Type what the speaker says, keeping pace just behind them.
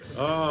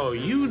Oh,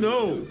 you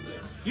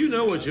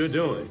know what you're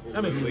doing.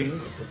 I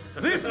mean,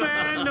 this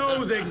man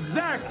knows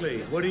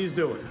exactly what he's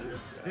doing.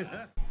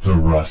 The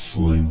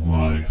Wrestling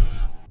Life.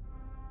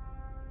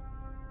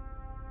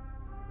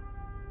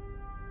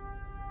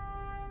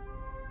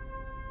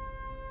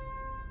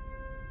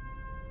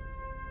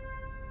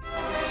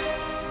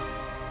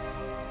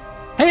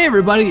 Hey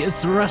everybody,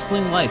 it's The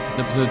Wrestling Life. It's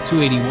episode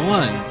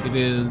 281. It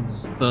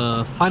is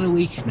the final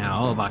week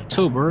now of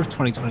October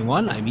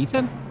 2021. I'm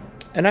Ethan.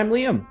 And I'm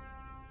Liam.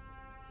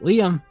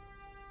 Liam,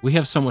 we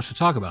have so much to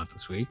talk about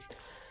this week.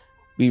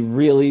 We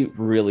really,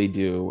 really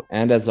do.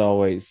 And as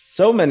always,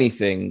 so many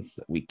things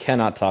that we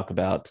cannot talk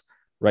about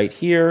right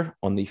here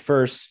on the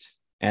first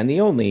and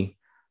the only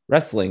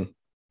wrestling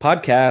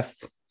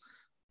podcast.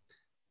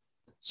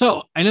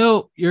 So I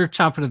know you're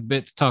chomping at the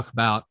bit to talk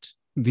about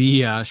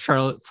the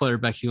Charlotte Flair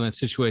Becky Lynch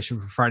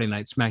situation for Friday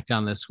Night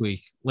SmackDown this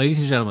week. Ladies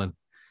and gentlemen,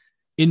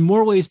 in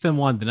more ways than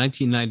one, the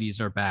 1990s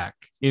are back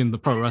in the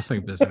pro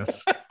wrestling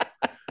business.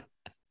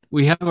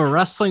 We have a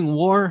wrestling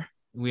war.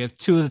 We have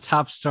two of the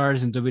top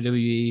stars in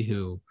WWE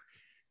who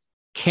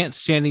can't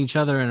stand each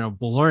other and are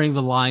blurring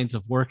the lines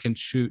of work and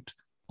shoot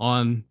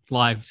on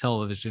live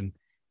television.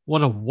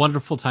 What a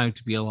wonderful time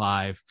to be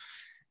alive.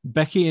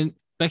 Becky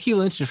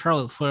Lynch and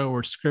Charlotte Flair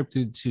were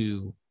scripted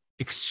to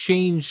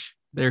exchange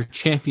their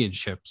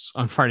championships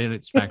on Friday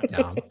Night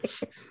SmackDown.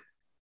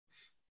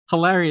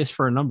 Hilarious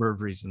for a number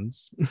of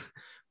reasons.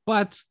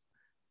 But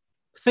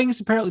things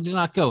apparently did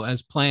not go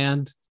as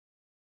planned.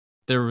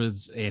 There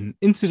was an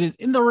incident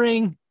in the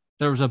ring.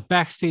 There was a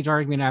backstage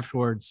argument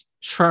afterwards.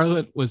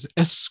 Charlotte was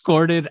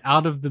escorted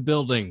out of the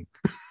building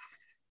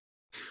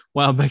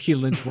while Becky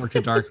Lynch worked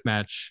a dark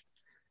match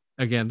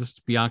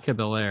against Bianca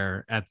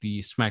Belair at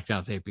the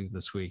SmackDown tapings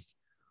this week.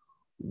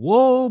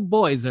 Whoa,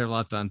 boy, is there a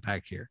lot to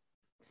unpack here.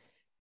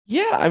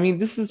 Yeah, I mean,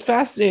 this is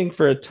fascinating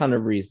for a ton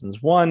of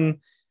reasons. One,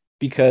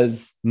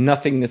 because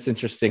nothing this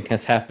interesting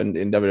has happened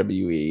in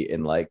WWE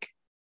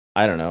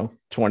in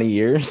 20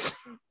 years.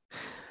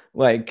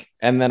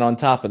 And then on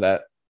top of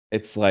that,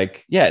 it's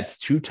it's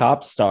two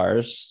top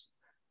stars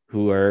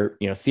who are,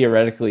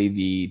 theoretically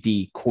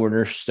the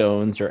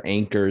cornerstones or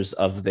anchors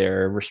of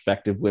their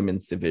respective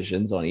women's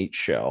divisions on each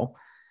show.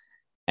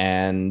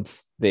 And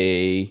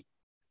they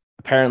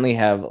apparently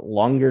have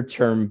longer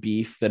term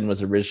beef than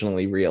was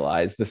originally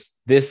realized.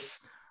 This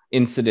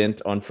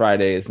incident on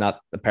Friday is not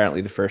apparently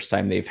the first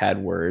time they've had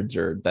words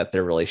or that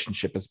their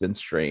relationship has been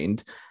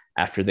strained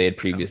after they had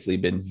previously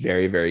been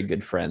very, very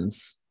good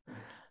friends.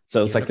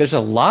 So it's there's a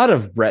lot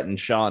of Brett and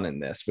Sean in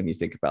this when you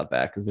think about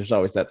that, because there's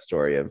always that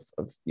story of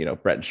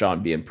Brett and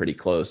Sean being pretty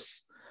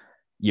close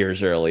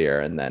years earlier,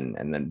 and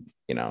then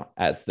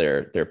as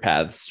their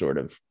paths sort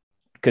of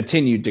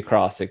continued to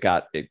cross,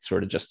 it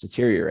sort of just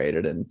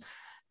deteriorated, and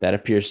that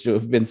appears to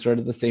have been sort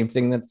of the same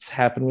thing that's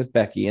happened with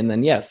Becky. And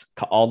then, yes,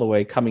 all the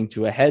way coming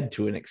to a head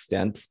to an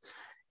extent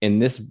in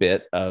this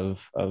bit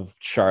of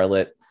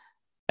Charlotte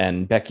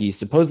and Becky.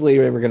 Supposedly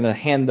we were going to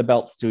hand the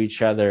belts to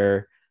each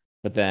other,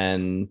 but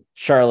then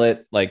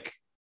Charlotte,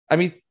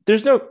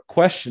 there's no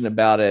question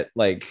about it.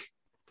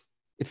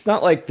 It's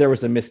not like there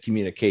was a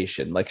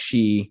miscommunication.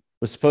 She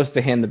was supposed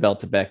to hand the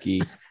belt to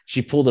Becky.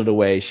 She pulled it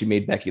away. She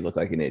made Becky look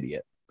like an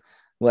idiot.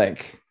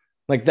 Like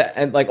that,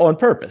 and on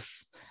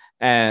purpose.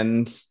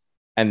 And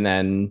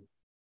then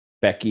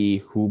Becky,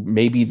 who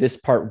maybe this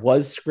part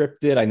was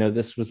scripted. I know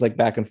this was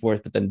back and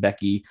forth, but then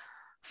Becky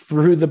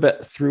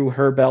threw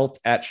her belt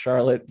at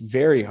Charlotte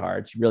very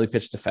hard. She really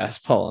pitched a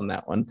fastball on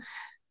that one.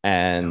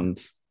 And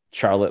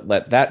Charlotte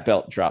let that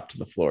belt drop to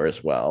the floor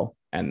as well.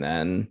 And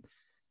then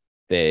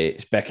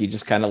Becky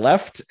just kind of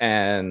left,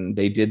 and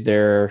they did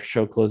their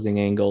show closing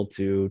angle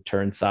to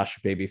turn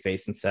Sasha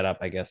babyface and set up,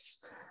 I guess,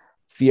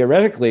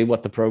 theoretically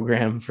what the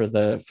program for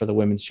the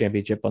women's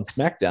championship on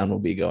SmackDown will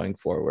be going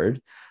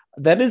forward.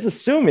 That is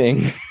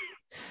assuming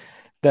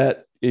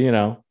that,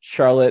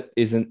 Charlotte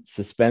isn't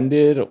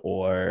suspended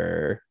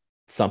or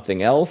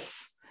something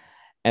else.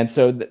 And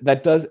so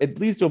it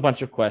leads to a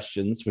bunch of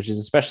questions, which is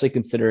especially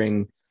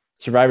considering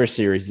Survivor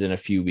Series in a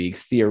few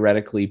weeks.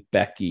 Theoretically,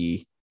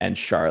 Becky and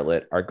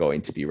Charlotte are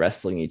going to be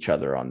wrestling each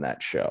other on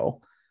that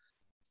show.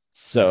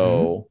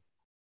 So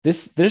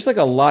there's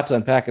a lot to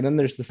unpack. And then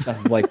there's the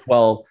stuff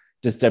well,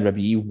 does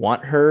WWE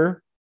want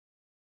her?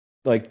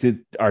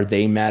 Are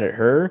they mad at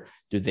her?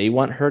 Do they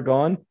want her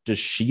gone? Does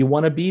she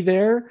want to be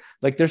there?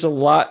 There's a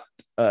lot,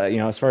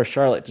 as far as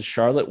Charlotte. Does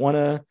Charlotte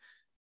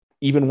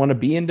even want to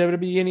be in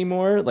WWE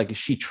anymore? Is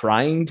she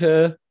trying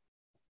to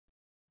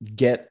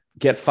get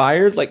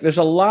fired? There's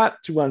a lot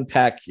to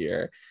unpack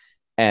here.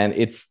 And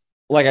it's,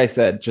 like I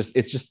said,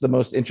 it's just the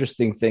most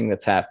interesting thing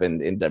that's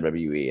happened in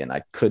WWE. And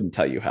I couldn't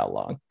tell you how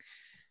long.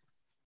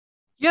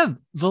 Yeah.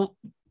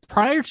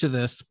 Prior to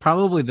this,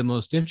 probably the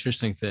most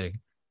interesting thing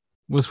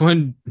was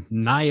when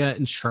Nia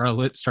and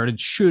Charlotte started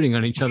shooting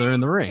on each other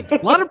in the ring.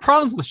 A lot of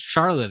problems with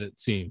Charlotte, it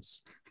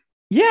seems.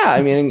 Yeah,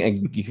 I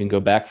mean, you can go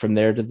back from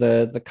there to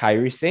the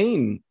Kairi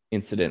Sane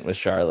incident with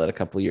Charlotte a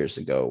couple of years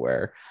ago,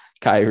 where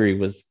Kairi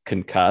was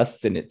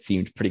concussed, and it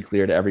seemed pretty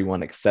clear to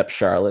everyone except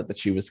Charlotte that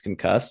she was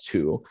concussed,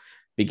 who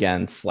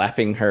began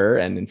slapping her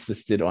and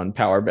insisted on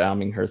power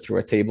bombing her through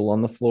a table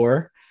on the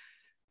floor.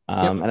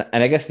 And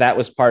I guess that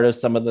was part of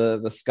some of the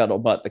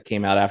scuttlebutt that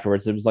came out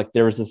afterwards. It was like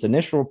there was this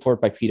initial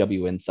report by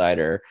PW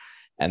Insider,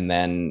 and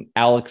then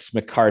Alex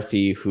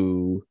McCarthy,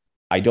 who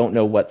I don't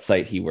know what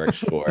site he works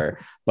for,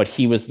 but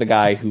he was the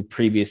guy who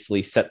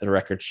previously set the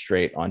record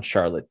straight on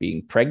Charlotte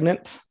being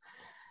pregnant.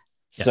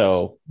 Yes.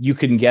 So you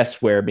can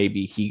guess where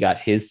maybe he got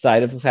his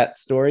side of that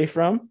story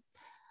from.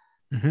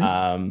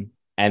 Mm-hmm.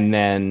 And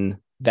then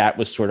that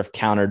was sort of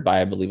countered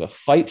by, I believe, a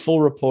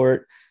Fightful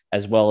report,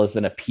 as well as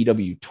then a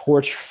PW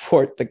Torch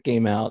report that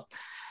came out.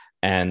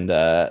 And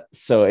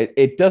so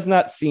it does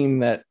not seem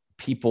that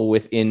people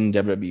within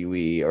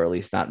WWE, or at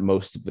least not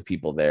most of the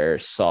people there,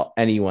 saw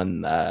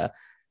anyone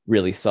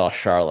really saw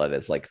Charlotte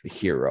as like the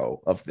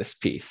hero of this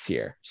piece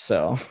here.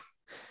 So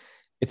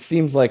it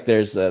seems like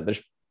there's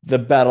the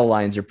battle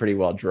lines are pretty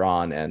well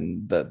drawn,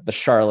 and the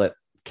Charlotte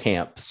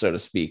camp, so to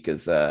speak,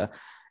 is a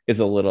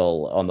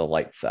little on the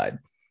light side.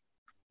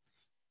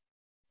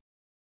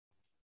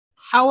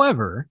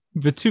 However,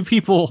 the two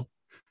people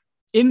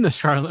in the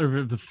Charlotte,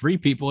 or the three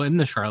people in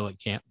the Charlotte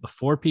camp, the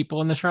four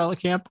people in the Charlotte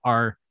camp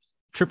are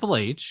Triple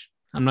H.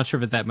 I'm not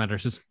sure if that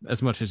matters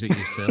as much as it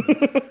used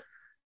to.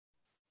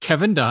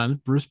 Kevin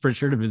Dunn, Bruce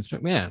Pritchard, and Vince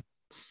McMahon.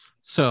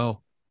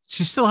 So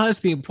she still has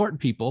the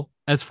important people,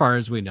 as far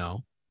as we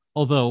know.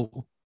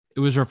 Although it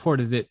was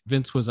reported that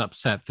Vince was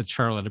upset that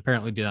Charlotte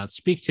apparently did not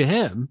speak to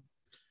him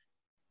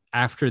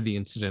after the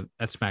incident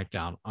at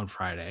SmackDown on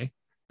Friday.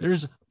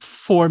 There's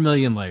 4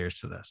 million layers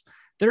to this.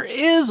 There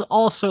is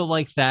also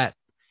like that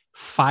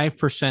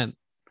 5%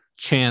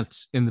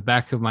 chance in the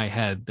back of my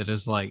head that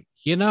is like,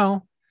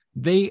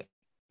 they,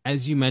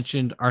 as you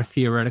mentioned, are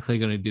theoretically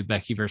going to do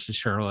Becky versus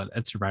Charlotte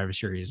at Survivor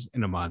Series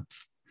in a month.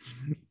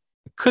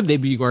 Could they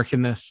be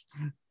working this?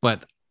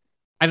 But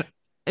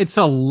it's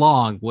a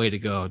long way to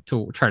go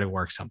to try to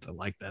work something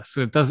like this.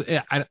 So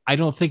I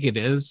don't think it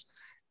is,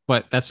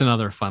 but that's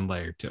another fun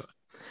layer to it.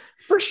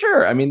 For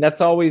sure. I mean, that's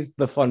always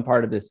the fun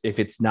part of this. If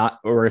it's not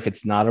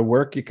a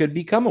work, it could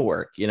become a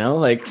work,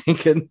 like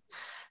thinking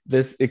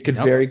this, it could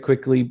very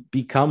quickly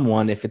become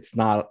one if it's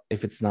not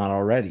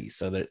already.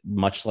 So that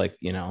much like,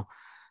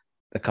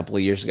 a couple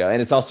of years ago.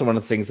 And it's also one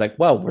of the things like,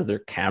 well, were there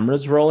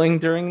cameras rolling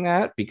during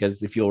that?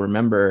 Because if you'll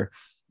remember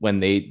when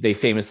they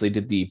famously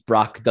did the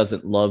Brock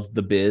doesn't love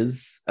the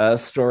biz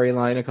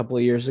storyline a couple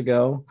of years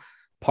ago,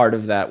 part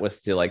of that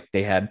was to like,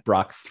 they had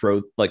Brock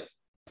throw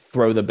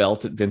the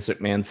belt at Vince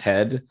McMahon's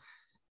head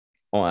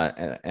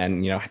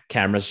and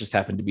cameras just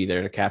happened to be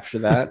there to capture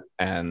that.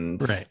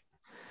 And right.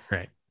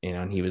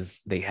 And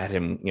they had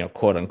him,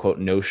 quote unquote,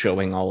 no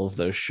showing all of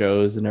those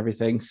shows and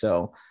everything.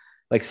 So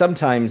like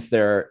sometimes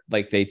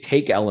they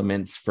take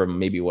elements from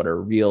maybe what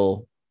are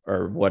real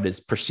or what is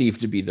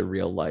perceived to be the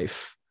real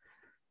life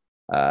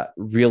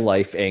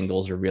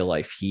angles or real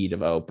life heat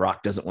of, oh,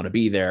 Brock doesn't want to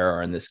be there.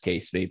 Or in this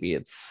case, maybe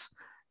it's,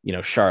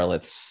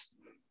 Charlotte's,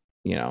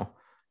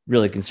 really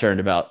only concerned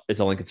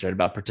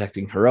about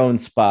protecting her own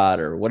spot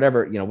or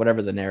whatever,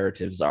 whatever the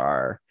narratives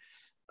are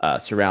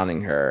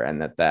surrounding her,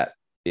 and that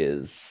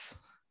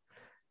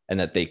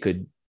they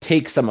could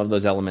take some of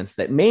those elements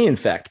that may in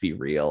fact be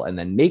real and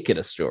then make it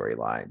a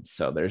storyline.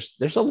 So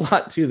there's a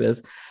lot to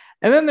this.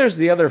 And then there's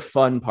the other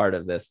fun part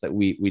of this that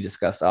we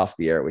discussed off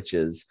the air, which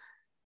is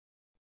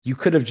you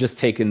could have just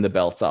taken the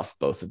belts off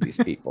both of these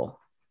people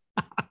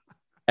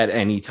at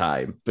any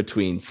time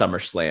between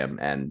SummerSlam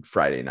and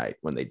Friday night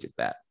when they did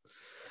that,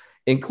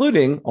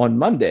 including on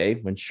Monday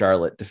when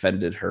Charlotte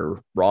defended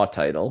her Raw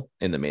title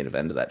in the main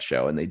event of that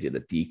show and they did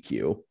a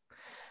DQ.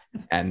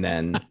 And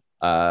then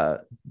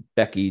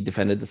Becky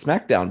defended the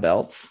SmackDown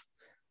belts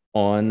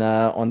on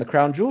the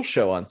Crown Jewel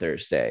show on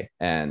Thursday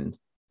and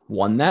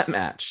won that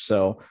match.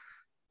 So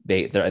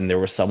there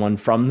was someone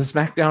from the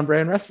SmackDown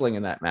brand wrestling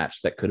in that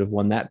match that could have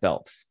won that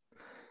belt.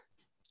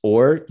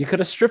 Or you could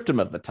have stripped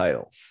them of the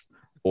titles,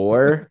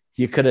 or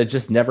you could have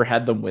just never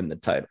had them win the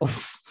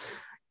titles.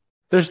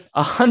 There's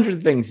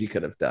 100 things you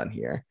could have done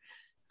here.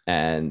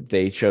 And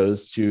they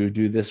chose to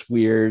do this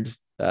weird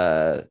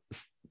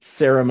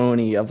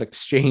ceremony of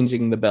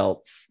exchanging the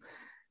belts.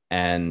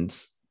 And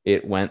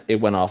it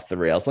went off the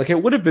rails. Like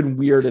it would have been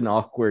weird and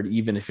awkward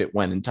even if it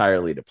went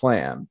entirely to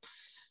plan.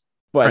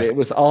 But right. It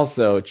was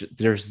also,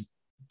 there's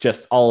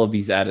just all of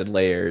these added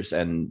layers.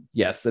 And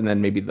yes, and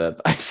then maybe the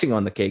icing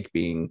on the cake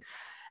being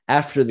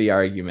after the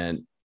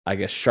argument, I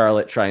guess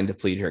Charlotte trying to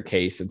plead her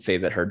case and say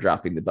that her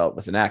dropping the belt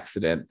was an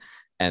accident,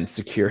 and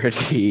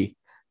security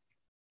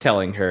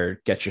telling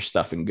her, get your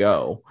stuff and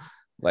go.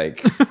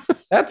 Like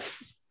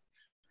that's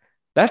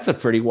a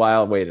pretty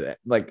wild way to,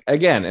 like,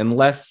 again,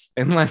 unless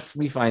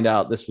we find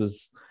out this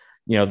was,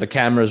 the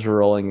cameras were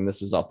rolling and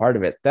this was all part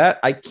of it, that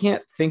I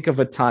can't think of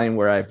a time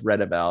where I've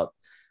read about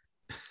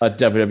a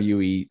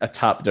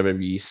top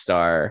WWE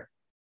star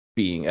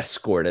being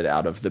escorted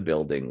out of the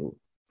building.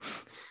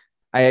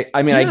 I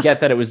mean, yeah. I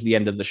get that it was the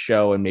end of the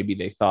show and maybe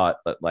they thought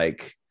that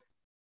like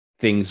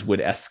things would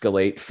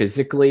escalate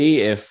physically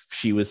if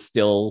she was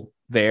still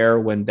there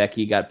when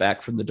Becky got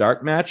back from the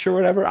dark match or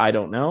whatever. I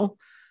don't know.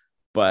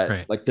 But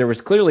Right. like there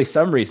was clearly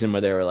some reason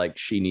where they were like,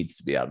 she needs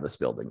to be out of this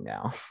building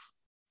now.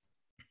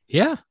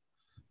 Yeah.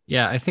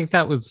 Yeah. I think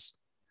that was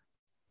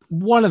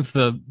one of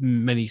the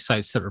many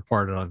sites that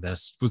reported on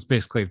this was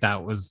basically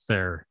that was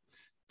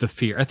the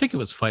fear. I think it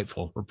was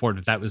Fightful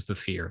reported that was the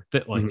fear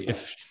that like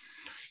if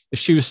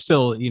she was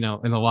still, in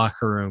the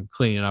locker room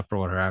cleaning up or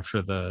whatever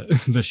after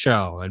the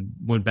show, and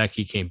when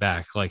Becky came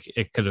back, like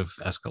it could have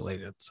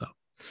escalated. So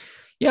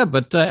yeah,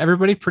 but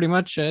everybody pretty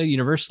much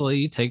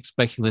universally takes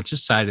Becky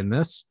Lynch's side in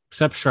this,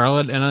 except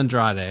Charlotte and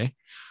Andrade.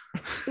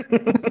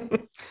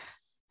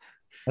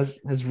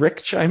 Has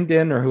Rick chimed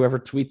in, or whoever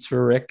tweets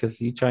for Rick? Has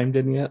he chimed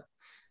in yet?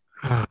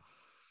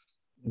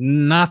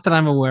 Not that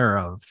I'm aware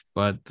of,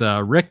 but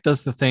Rick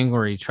does the thing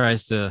where he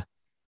tries to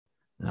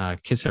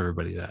kiss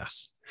everybody's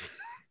ass.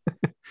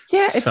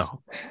 Yeah,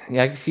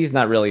 I guess he's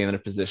not really in a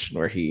position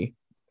where he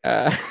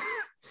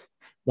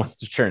wants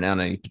to turn down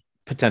any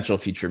potential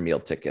future meal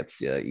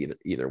tickets,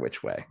 either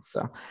which way.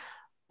 So,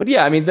 but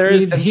yeah, I mean,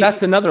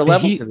 that's another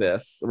level to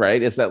this,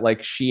 right? Is that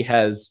like she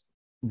has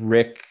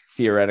Rick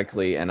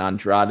theoretically and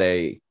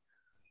Andrade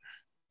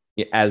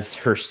as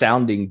her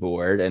sounding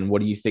board, and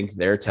what do you think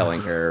they're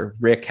telling her?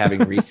 Rick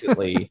having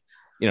recently,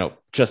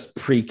 just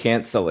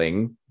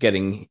pre-canceling,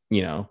 getting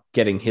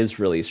his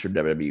release from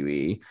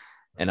WWE,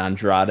 and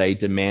Andrade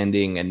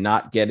demanding and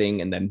not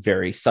getting, and then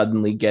very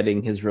suddenly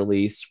getting his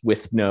release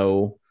with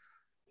no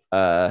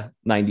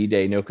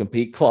 90-day no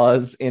compete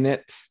clause in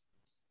it,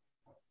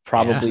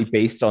 probably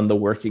based on the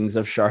workings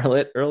of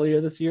Charlotte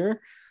earlier this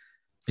year.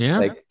 Yeah,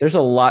 like there's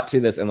a lot to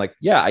this, and like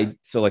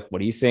what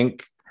do you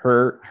think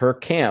her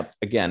camp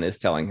again is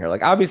telling her?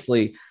 Like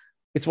obviously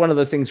it's one of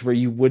those things where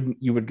you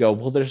would go,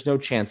 well, there's no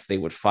chance they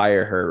would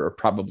fire her or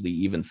probably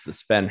even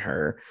suspend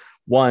her.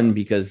 One,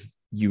 because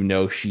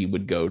she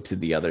would go to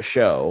the other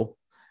show,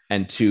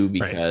 and two,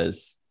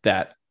 because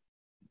that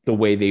the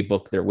way they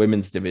book their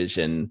women's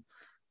division,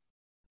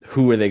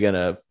 who are they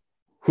gonna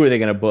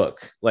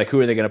book? Like who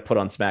are they gonna put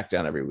on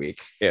SmackDown every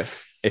week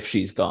if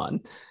she's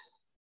gone?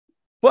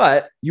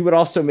 But you would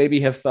also maybe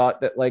have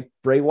thought that like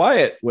Bray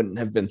Wyatt wouldn't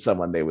have been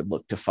someone they would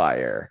look to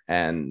fire,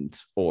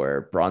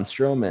 or Braun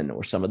Strowman,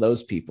 or some of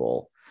those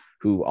people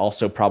who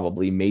also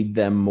probably made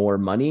them more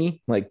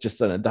money, like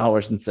just on a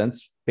dollars and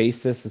cents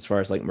basis as far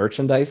as like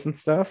merchandise and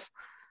stuff.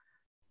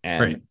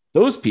 And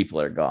those people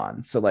are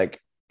gone. So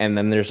like, and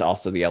then there's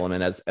also the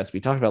element as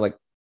we talked about, like,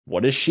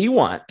 what does she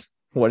want?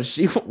 What does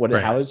she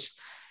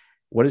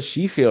what does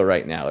she feel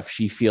right now? If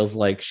she feels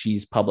like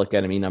she's public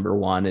enemy number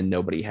one and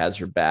nobody has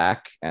her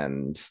back,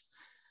 and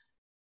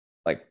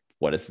like,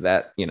 what is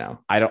that?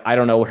 I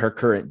don't know what her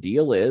current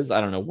deal is.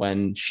 I don't know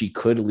when she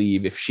could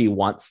leave if she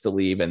wants to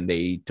leave and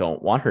they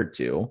don't want her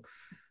to.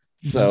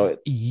 So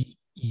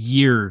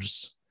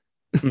years.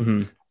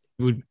 Mm-hmm.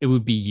 It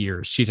would be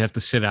years. She'd have to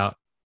sit out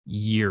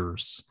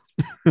years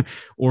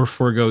or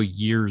forego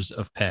years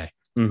of pay.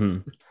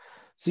 Mm-hmm.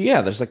 So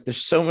yeah, there's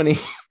so many.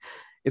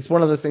 It's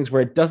one of those things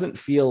where it doesn't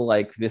feel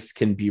like this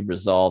can be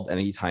resolved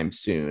anytime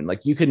soon.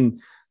 Like you can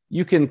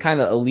kind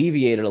of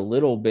alleviate it a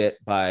little bit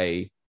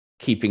by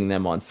keeping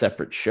them on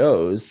separate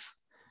shows.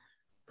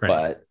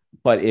 Right.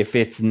 But if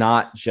it's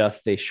not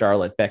just a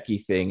Charlotte Becky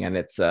thing, and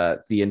it's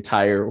the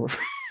entire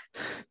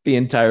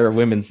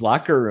women's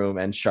locker room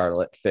and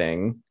Charlotte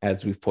thing,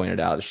 as we've pointed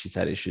out, she's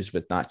had issues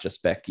with not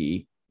just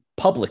Becky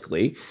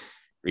publicly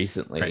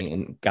recently,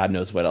 and God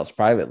knows what else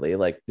privately.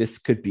 Like this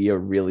could be a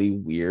really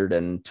weird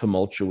and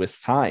tumultuous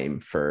time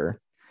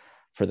for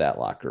that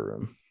locker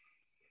room.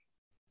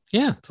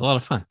 Yeah, it's a lot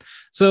of fun.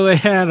 So they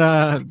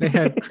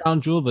had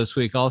Crown Jewel this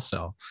week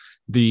also,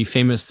 the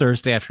famous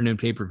Thursday afternoon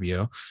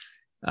pay-per-view.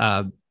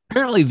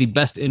 Apparently the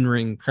best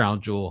in-ring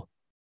Crown Jewel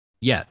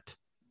yet.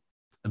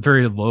 A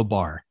very low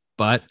bar,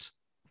 but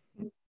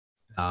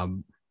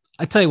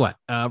I tell you what,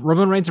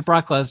 Roman Reigns and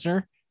Brock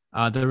Lesnar,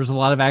 there was a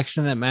lot of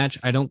action in that match.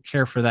 I don't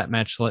care for that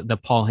match, the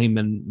Paul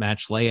Heyman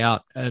match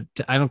layout.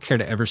 I don't care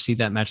to ever see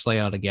that match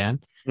layout again,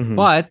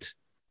 but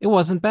it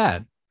wasn't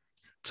bad.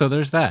 So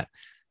there's that.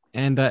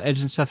 And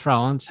Edge and Seth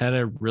Rollins had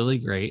a really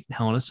great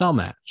Hell in a Cell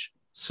match.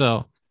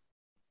 So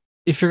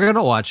if you're going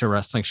to watch a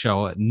wrestling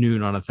show at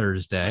noon on a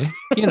Thursday,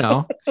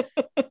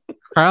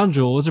 Crown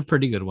Jewel was a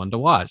pretty good one to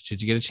watch.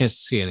 Did you get a chance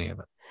to see any of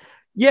it?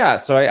 Yeah,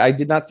 so I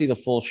did not see the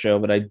full show,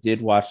 but I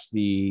did watch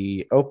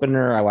the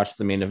opener. I watched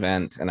the main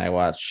event, and I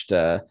watched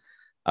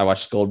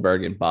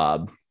Goldberg and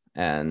Bob,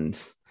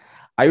 and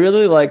I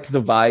really liked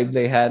the vibe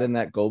they had in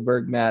that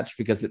Goldberg match,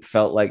 because it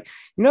felt like,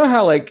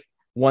 how like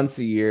once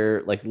a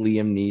year, like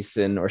Liam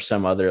Neeson or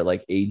some other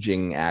like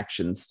aging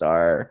action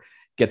star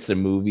gets a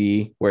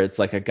movie where it's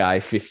like a guy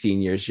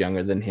 15 years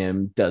younger than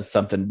him does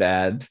something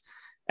bad,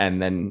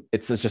 and then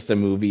it's just a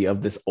movie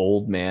of this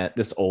old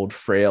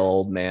frail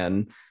old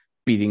man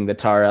beating the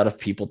tar out of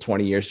people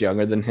 20 years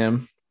younger than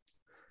him.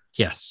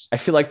 Yes. I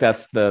feel like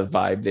that's the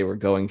vibe they were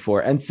going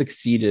for, and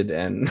succeeded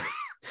in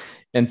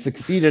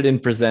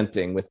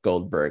presenting with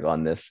Goldberg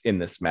in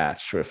this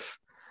match,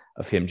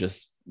 of him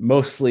just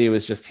mostly, it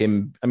was just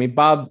him. I mean,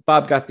 Bob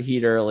got the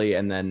heat early,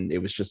 and then it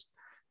was just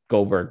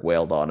Goldberg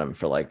wailed on him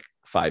for like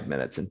 5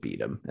 minutes and beat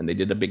him. And they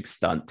did a big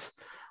stunt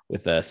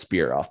with a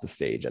spear off the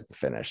stage at the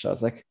finish. So I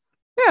was like,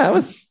 yeah,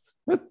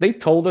 they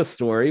told a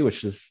story,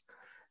 which is,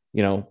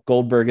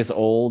 Goldberg is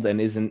old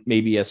and isn't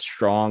maybe as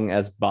strong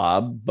as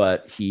Bob,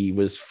 but he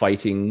was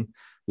fighting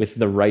with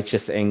the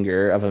righteous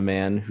anger of a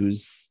man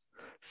whose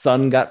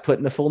son got put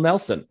in a full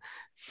Nelson.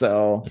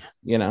 So,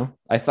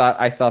 I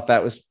thought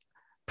that was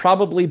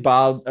probably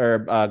Bob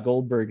or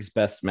Goldberg's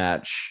best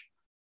match,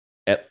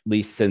 at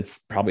least since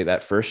probably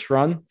that first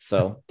run.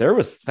 So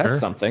that's Sure.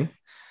 something.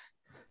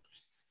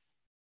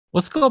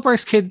 What's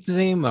Goldberg's kid's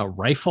name? A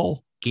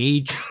rifle,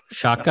 gauge,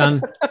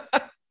 shotgun.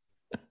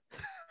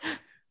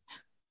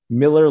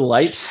 Miller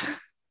Lite.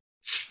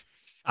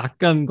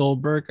 Shotgun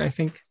Goldberg, I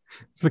think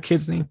it's the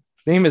kid's name.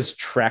 His name is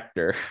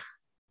Tractor.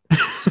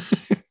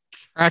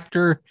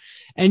 Tractor.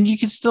 And you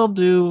can still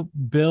do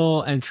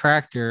Bill and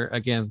Tractor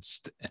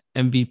against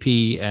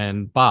MVP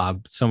and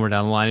Bob somewhere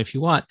down the line if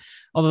you want.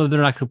 Although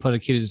they're not going to put a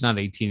kid who's not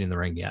 18 in the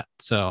ring yet.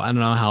 So I don't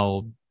know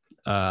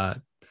how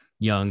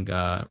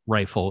young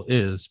Rifle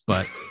is,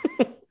 but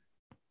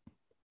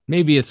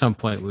maybe at some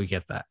point we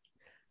get that.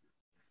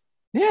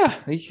 Yeah.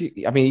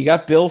 I mean, you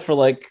got Bill for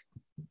like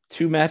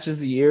 2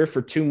 matches a year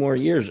for 2 more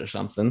years or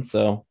something.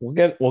 So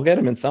we'll get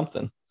him in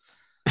something.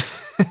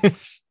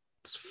 It's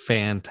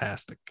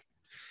fantastic.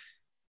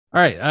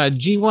 All right.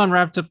 G1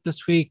 wrapped up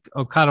this week.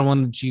 Okada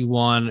won the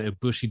G1.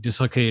 Ibushi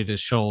dislocated his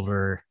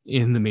shoulder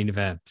in the main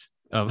event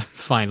of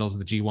finals of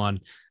the G1.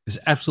 This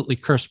absolutely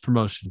cursed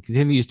promotion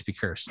continues to be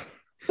cursed.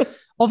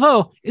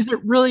 Although, is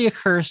it really a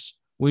curse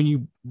when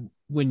you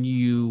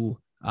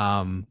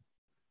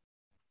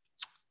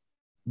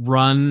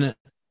run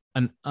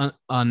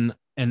an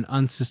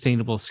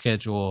unsustainable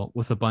schedule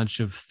with a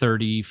bunch of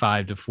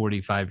 35 to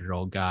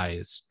 45-year-old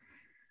guys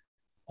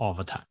all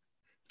the time?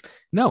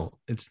 No,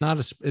 it's not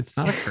a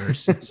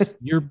curse. It's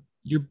you're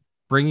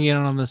bringing it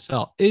on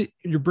yourself.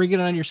 You're bringing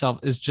it on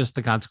yourself is just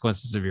the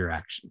consequences of your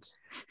actions.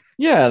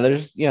 Yeah,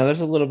 there's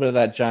a little bit of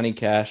that Johnny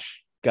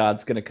Cash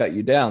God's gonna cut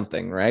you down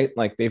thing, right?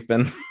 Like they've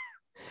been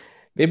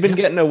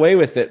getting away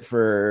with it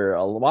for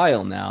a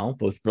while now,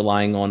 both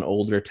relying on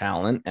older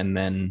talent and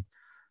then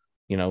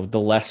the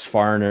less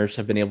foreigners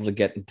have been able to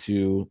get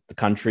into the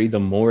country, the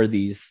more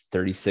these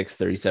 36,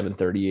 37,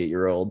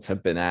 38-year-olds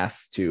have been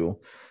asked to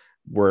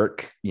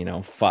work,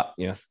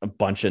 a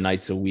bunch of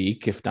nights a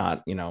week, if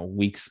not,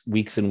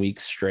 weeks and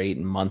weeks straight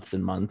and months.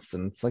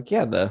 And it's like,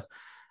 yeah,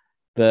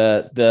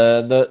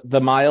 the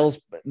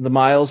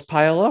miles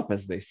pile up,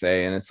 as they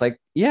say. And it's like,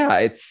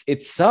 yeah,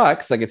 it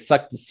sucks. Like it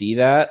sucked to see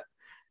that.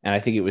 And I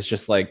think it was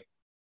just like,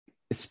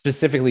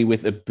 specifically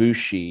with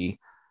Ibushi,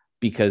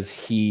 because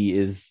he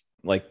is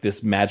like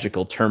this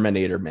magical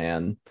Terminator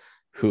man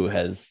who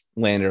has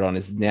landed on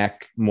his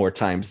neck more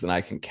times than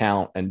I can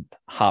count and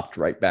hopped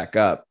right back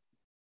up.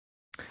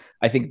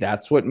 I think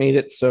that's what made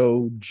it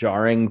so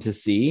jarring to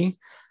see,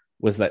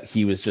 was that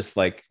he was just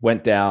like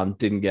went down,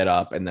 didn't get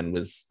up, and then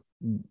was,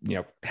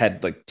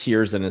 had like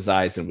tears in his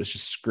eyes and was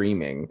just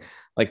screaming.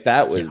 Like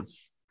that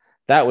was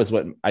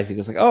what I think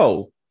was like,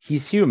 oh,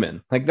 he's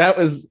human. Like that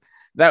was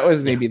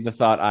maybe the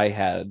thought I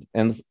had.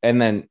 And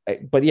then,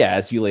 but yeah,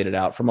 as you laid it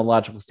out from a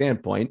logical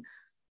standpoint,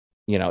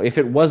 if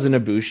it wasn't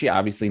Ibushi,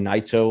 obviously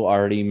Naito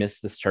already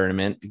missed this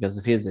tournament because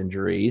of his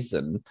injuries,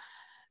 and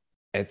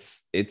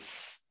it's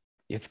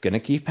going to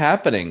keep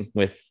happening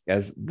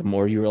as the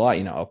more you rely.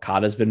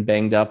 Okada's been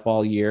banged up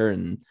all year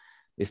and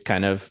is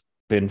kind of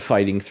been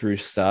fighting through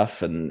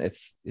stuff, and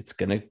it's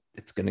going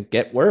to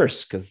get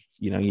worse because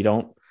you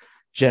don't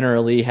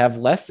generally have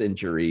less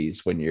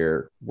injuries when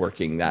you're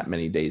working that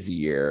many days a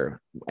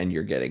year and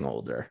you're getting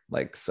older.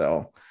 Like,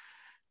 so,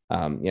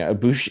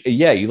 Ibushi,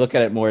 yeah, you look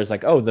at it more as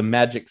like, oh, the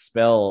magic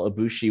spell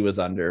Ibushi was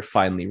under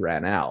finally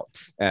ran out.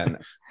 And,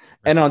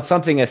 and on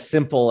something as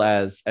simple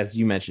as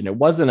you mentioned, it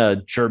wasn't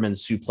a German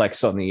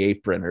suplex on the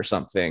apron or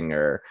something,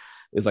 or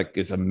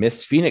it's a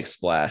missed Phoenix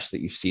splash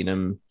that you've seen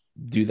him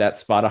do that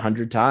spot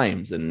 100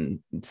 times and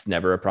it's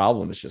never a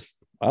problem. It's just,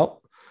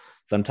 well,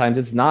 sometimes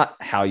it's not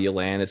how you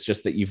land. It's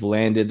just that you've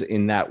landed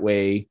in that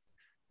way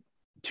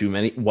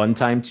one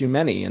time too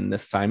many. And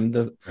this time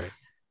the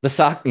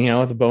sock,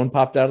 the bone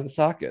popped out of the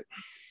socket.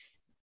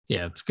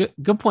 Yeah, it's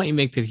good point you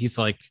make that he's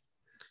like,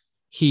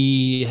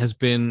 he has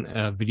been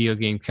a video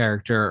game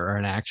character or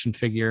an action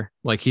figure.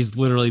 Like he's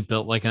literally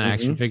built like an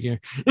action figure.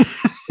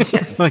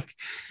 It's like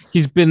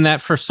he's been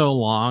that for so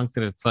long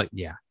that it's like,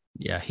 yeah,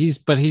 he's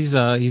a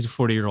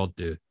 40-year-old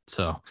dude.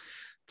 So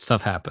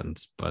stuff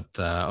happens. But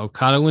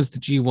Okada wins the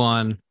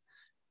G1,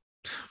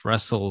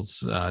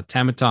 wrestles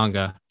Tama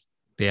Tonga,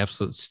 the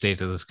absolute state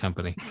of this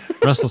company.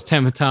 Wrestles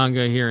Tama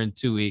Tonga here in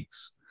 2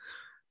 weeks.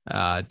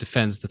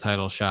 Defends the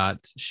title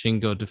shot.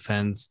 Shingo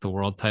defends the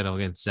world title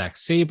against Zack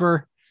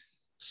Sabre.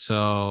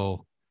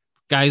 So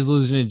guys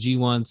losing in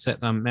G1,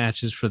 setting on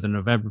matches for the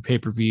November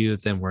pay-per-view.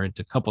 Then we're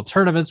into a couple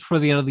tournaments for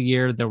the end of the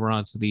year. Then we're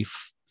on to the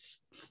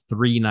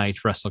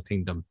 3-night Wrestle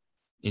Kingdom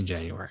in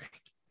January.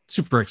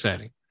 Super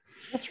exciting.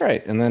 That's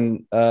right. And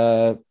then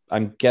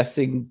I'm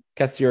guessing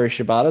Katsuyori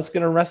Shibata is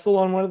going to wrestle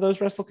on one of those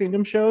Wrestle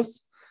Kingdom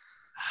shows.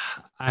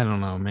 I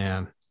don't know,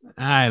 man.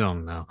 I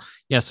don't know.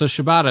 Yeah, so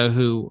Shibata,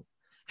 who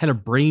had a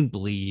brain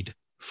bleed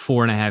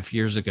 4.5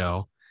 years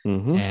ago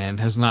and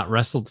has not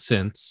wrestled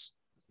since.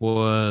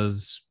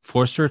 Was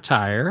forced to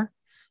retire.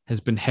 Has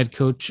been head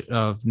coach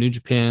of New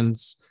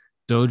Japan's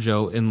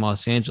dojo in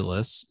Los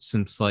Angeles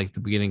since like the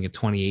beginning of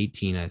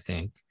 2018, I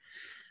think.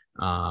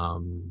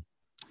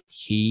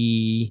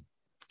 He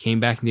came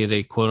back and did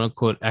a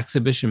quote-unquote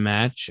exhibition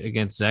match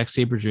against Zack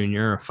Sabre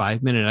Jr., a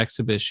 5-minute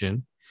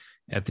exhibition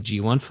at the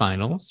G1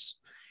 finals.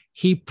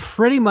 He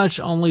pretty much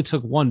only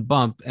took one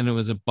bump, and it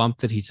was a bump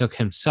that he took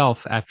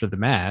himself after the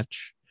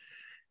match,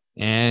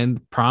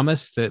 and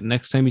promised that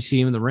next time you see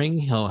him in the ring,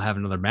 he'll have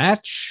another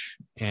match.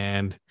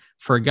 And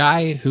for a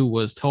guy who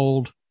was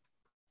told,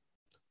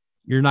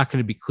 you're not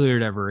going to be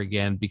cleared ever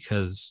again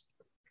because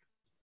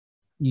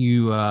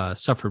you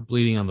suffered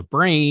bleeding on the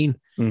brain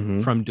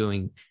from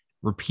doing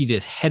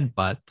repeated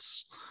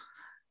headbutts,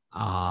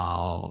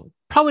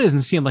 probably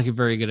doesn't seem like a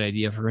very good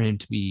idea for him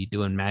to be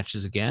doing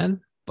matches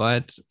again.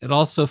 But it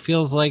also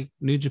feels like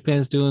New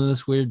Japan's doing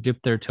this weird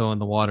dip their toe in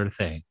the water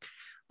thing.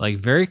 Like,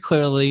 very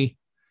clearly,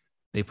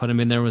 they put him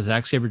in there with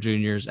Zack Sabre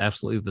Jr. is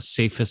absolutely the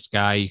safest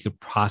guy you could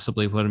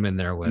possibly put him in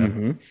there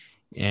with.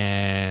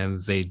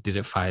 And they did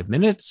it 5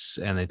 minutes,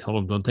 and they told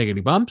him don't take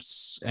any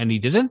bumps, and he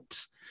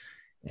didn't.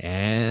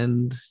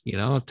 And, you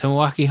know,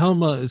 Tomoaki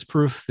Honma is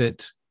proof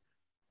that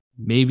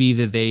maybe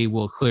that they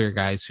will clear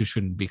guys who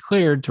shouldn't be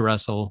cleared to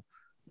wrestle,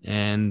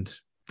 and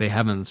they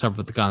haven't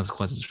suffered the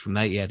consequences from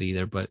that yet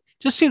either. But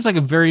just seems like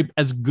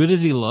as good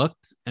as he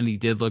looked, and he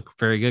did look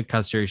very good.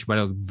 Katsuyori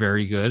Shibata looked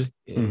very good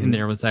in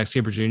there with Zack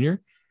Sabre Jr.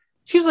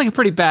 Seems like a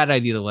pretty bad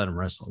idea to let him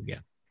wrestle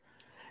again.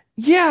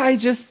 Yeah, I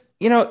just,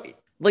 you know,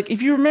 like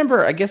if you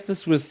remember, I guess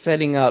this was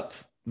setting up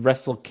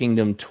Wrestle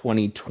Kingdom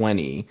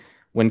 2020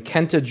 when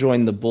Kenta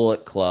joined the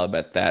Bullet Club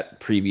at that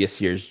previous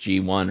year's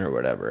G1 or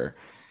whatever.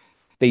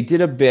 They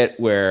did a bit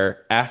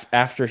where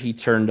after he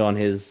turned on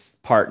his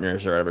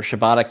partners or whatever,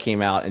 Shibata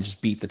came out and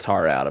just beat the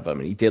tar out of him.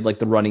 And he did like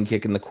the running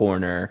kick in the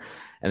corner.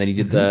 And then he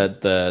did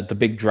the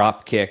big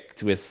drop kick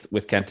with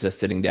Kenta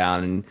sitting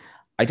down. And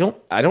I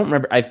don't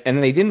remember.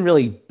 And they didn't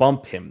really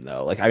bump him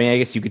though. Like, I mean, I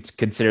guess you could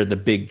consider the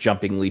big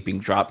jumping, leaping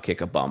drop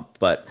kick a bump.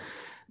 But,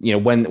 you know,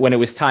 when it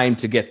was time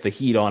to get the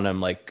heat on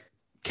him, like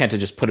Kenta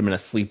just put him in a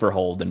sleeper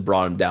hold and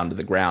brought him down to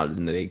the ground,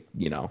 and they,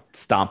 you know,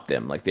 stomped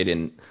him. Like they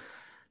didn't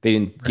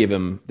give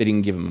him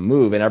a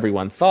move, and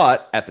everyone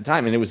thought at the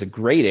time, and it was a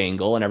great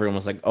angle, and everyone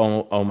was like,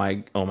 oh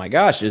my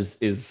gosh,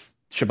 is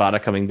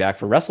Shibata coming back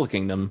for Wrestle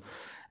Kingdom?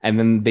 And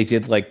then they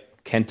did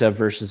like Kenta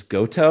versus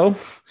Goto,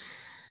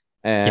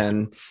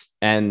 and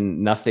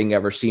nothing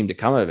ever seemed to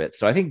come of it.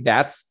 So I think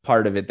that's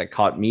part of it that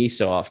caught me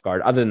so off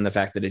guard, other than the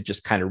fact that it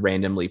just kind of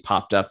randomly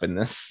popped up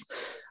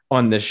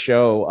on this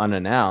show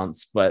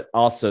unannounced, but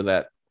also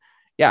that,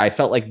 yeah, I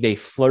felt like they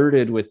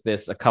flirted with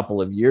this a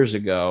couple of years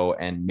ago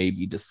and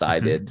maybe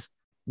decided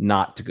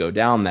not to go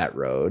down that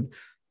road.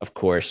 Of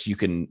course, you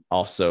can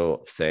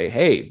also say,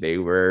 hey,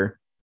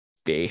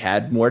 they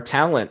had more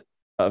talent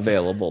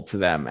available to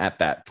them at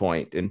that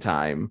point in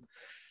time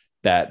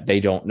that they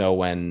don't know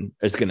when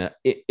it's gonna,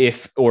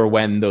 if or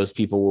when those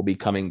people will be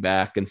coming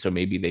back. And so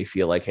maybe they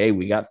feel like, hey,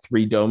 we got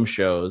 3 dome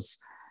shows,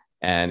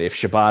 and if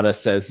Shibata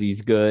says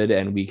he's good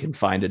and we can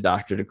find a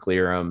doctor to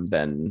clear him,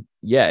 then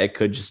yeah, it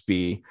could just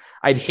be,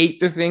 I'd hate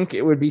to think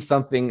it would be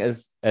something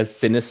as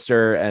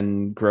sinister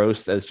and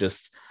gross as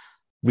just,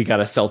 we got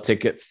to sell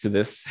tickets to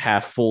this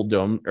half full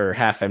dome or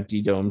half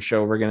empty dome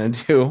show we're going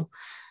to do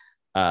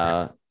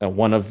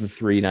one of the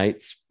 3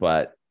 nights.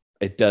 But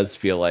it does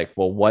feel like,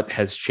 well, what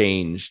has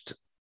changed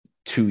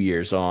 2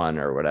 years on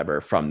or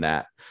whatever from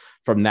that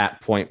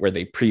point where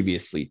they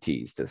previously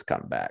teased his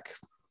comeback?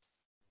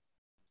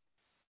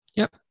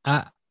 Yep.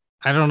 I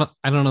don't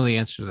know the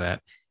answer to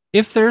that.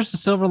 If there's a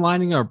silver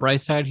lining or a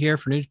bright side here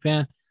for New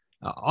Japan,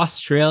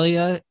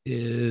 Australia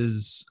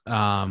is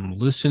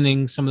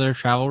loosening some of their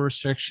travel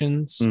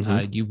restrictions.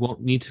 You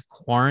won't need to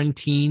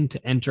quarantine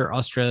to enter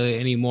Australia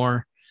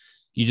anymore.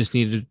 You just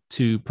needed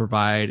to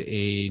provide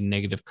a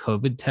negative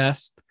COVID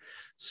test.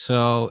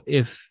 So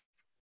if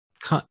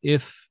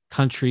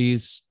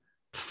countries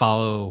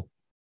follow,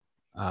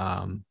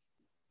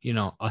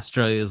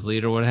 Australia's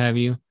lead or what have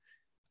you,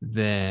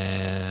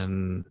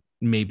 then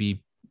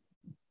maybe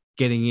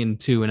getting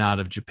into and out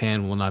of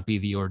Japan will not be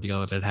the ordeal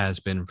that it has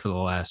been for the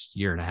last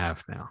year and a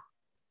half now.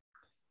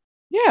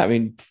 Yeah, I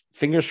mean,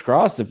 fingers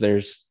crossed if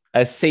there's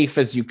as safe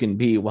as you can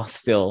be while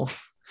still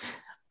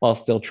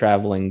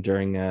traveling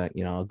during a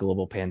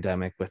global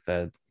pandemic with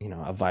a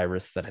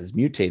virus that has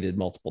mutated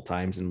multiple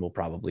times and will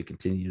probably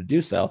continue to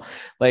do so.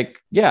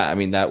 Like, yeah, I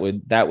mean, that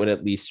would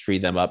at least free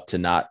them up to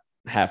not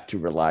have to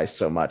rely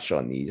so much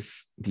on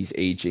these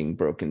aging,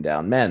 broken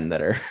down men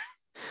that are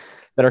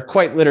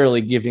quite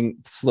literally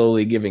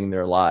slowly giving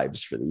their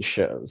lives for these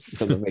shows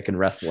so that they can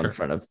wrestle in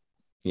front of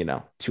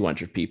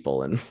 200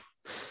 people and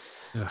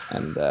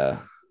that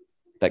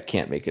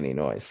can't make any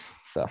noise.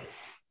 So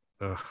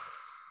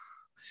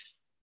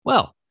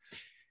well,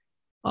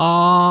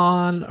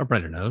 on a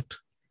brighter note,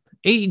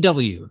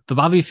 AEW, the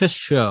Bobby Fish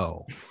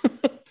show.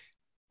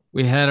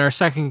 We had our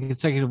second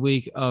consecutive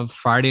week of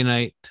Friday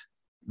night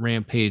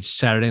Rampage,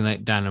 Saturday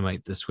night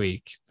Dynamite this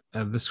week.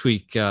 this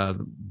week,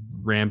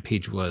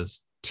 Rampage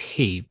was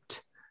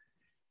taped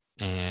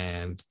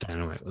and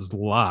Dynamite was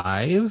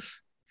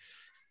live.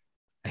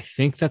 I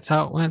think that's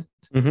how it went.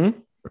 Mm-hmm.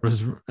 It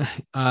was,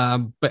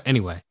 but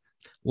anyway,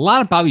 a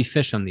lot of Bobby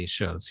Fish on these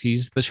shows.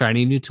 He's the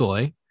shiny new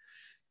toy.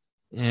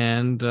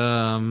 And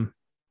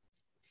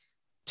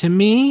to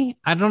me,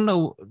 I don't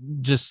know,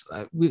 just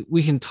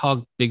we can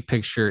talk big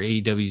picture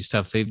AEW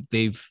stuff.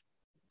 They've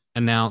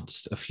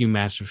announced a few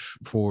matches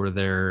for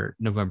their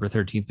November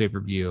 13th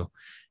pay-per-view.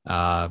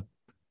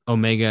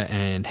 Omega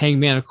and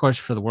Hangman, of course,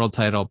 for the world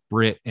title,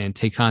 Britt and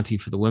Tay Conti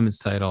for the women's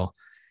title,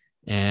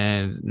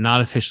 and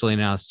not officially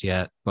announced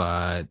yet,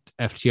 but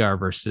FTR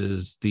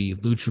versus the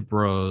Lucha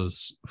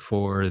Bros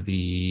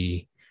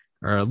Lucha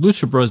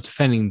Bros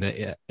defending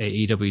the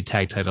AEW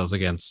tag titles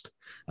against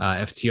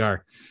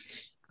FTR.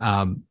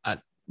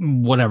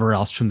 Whatever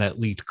else from that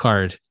leaked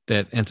card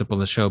that ends up on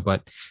the show.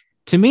 But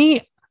to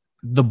me,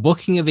 the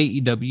booking of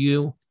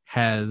AEW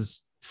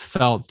has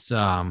felt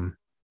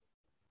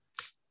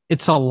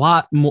it's a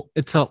lot more,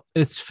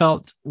 it's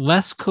felt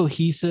less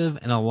cohesive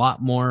and a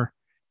lot more.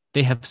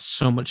 They have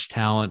so much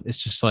talent. It's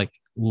just like,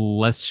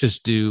 let's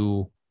just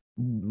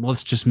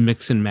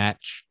mix and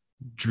match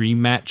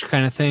dream match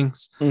kind of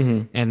things.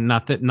 Mm-hmm. And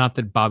not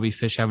that Bobby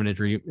Fish having a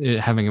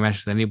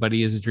match with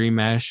anybody is a dream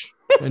match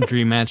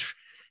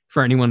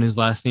for anyone whose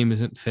last name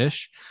isn't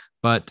Fish.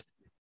 But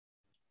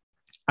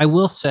I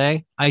will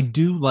say, I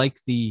do like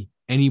the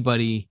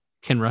anybody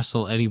can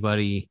wrestle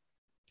anybody,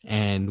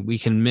 and we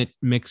can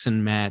mix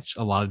and match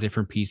a lot of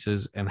different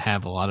pieces and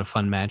have a lot of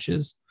fun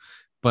matches.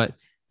 But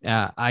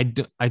I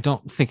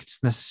don't think it's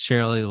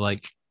necessarily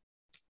like,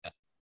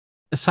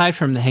 aside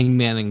from the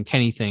Hangman and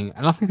Kenny thing,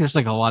 I don't think there's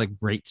like a lot of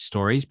great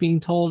stories being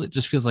told. It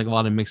just feels like a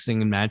lot of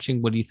mixing and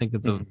matching. What do you think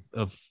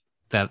of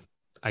that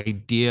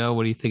idea?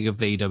 What do you think of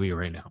AEW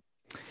right now?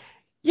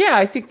 Yeah,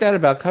 I think that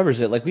about covers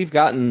it. Like, we've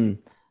gotten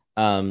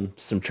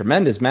some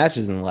tremendous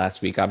matches in the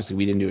last week. Obviously,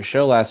 we didn't do a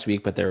show last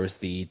week, but there was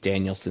the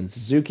Danielson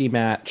Suzuki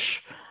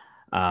match.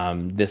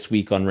 This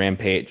week on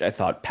Rampage, I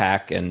thought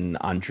Pac and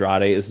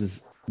Andrade, this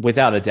is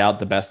without a doubt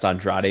the best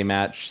Andrade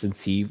match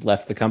since he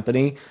left the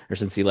company, or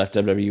since he left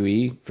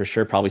WWE, for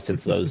sure. Probably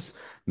since those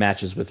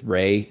matches with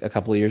Ray a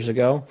couple of years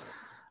ago.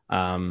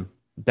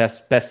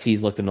 Best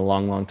he's looked in a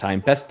long time.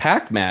 Best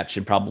Pac match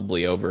in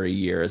probably over a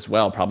year as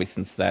well, probably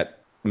since that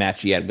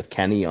match he had with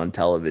Kenny on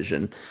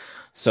television.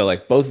 So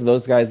like, both of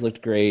those guys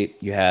looked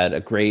great. You had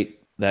that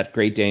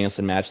great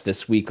Danielson match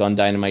this week on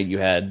Dynamite. You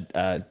had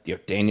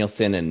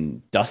Danielson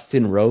and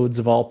Dustin Rhodes,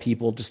 of all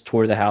people, just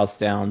tore the house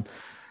down.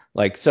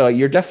 Like, so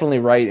you're definitely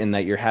right in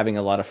that you're having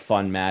a lot of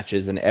fun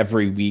matches, and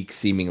every week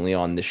seemingly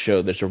on the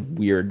show there's a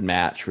weird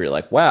match where you're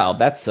like, wow,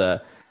 that's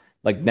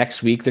like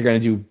next week they're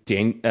going to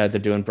do they're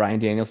doing Bryan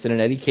Danielson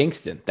and Eddie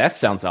Kingston. That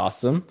sounds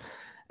awesome.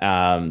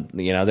 And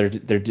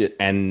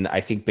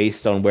I think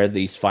based on where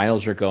these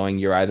finals are going,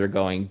 you're either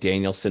going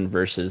Danielson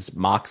versus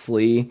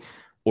Moxley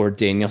or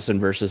Danielson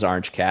versus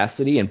Orange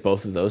Cassidy, and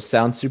both of those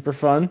sound super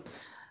fun.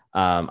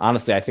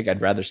 Honestly, I think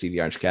I'd rather see the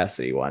Orange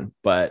Cassidy one,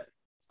 but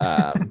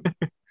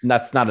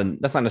that's not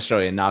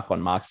necessarily a knock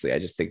on Moxley. I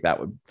just think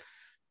that would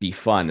be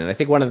fun. And I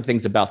think one of the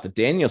things about the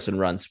Danielson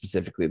run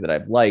specifically that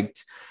I've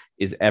liked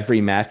is every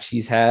match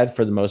he's had,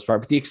 for the most part,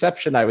 with the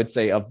exception, I would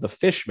say, of the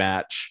Fish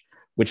match,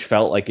 which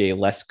felt like a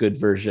less good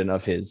version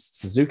of his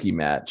Suzuki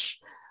match.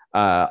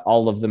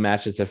 All of the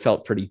matches have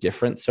felt pretty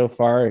different so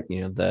far.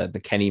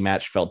 The Kenny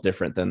match felt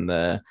different than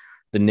the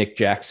Nick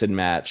Jackson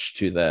match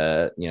to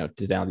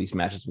now these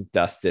matches with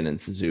Dustin and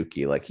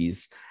Suzuki. Like,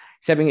 he's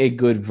having a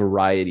good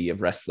variety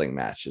of wrestling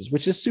matches,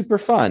 which is super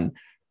fun.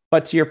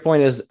 But to your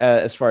point,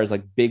 as far as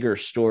like bigger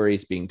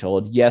stories being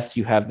told, yes,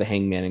 you have the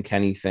Hangman and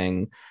Kenny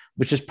thing,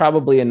 which is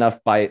probably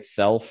enough by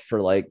itself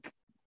for like,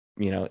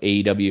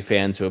 AEW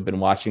fans who have been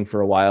watching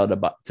for a while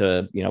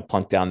to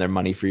plunk down their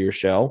money for your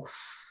show.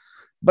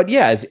 But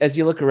yeah, as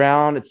you look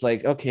around, it's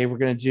like, okay, we're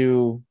going to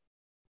do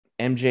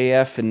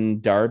MJF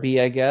and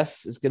Darby, I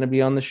guess, is going to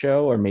be on the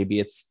show, or maybe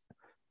it's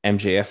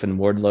MJF and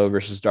Wardlow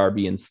versus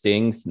Darby and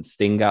Sting, since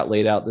Sting got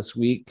laid out this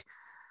week.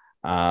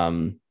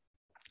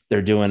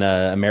 They're doing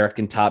a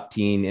American Top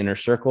Team Inner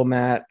Circle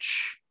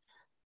match.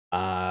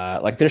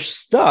 Like, there's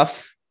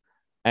stuff,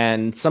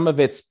 and some of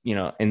it's,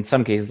 in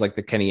some cases, like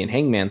the Kenny and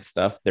Hangman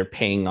stuff, they're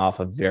paying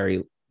off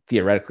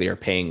theoretically are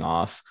paying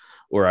off,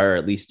 or are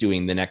at least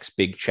doing the next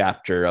big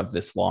chapter of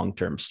this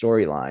long-term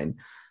storyline.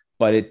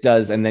 But it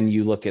does. And then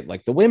you look at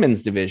like the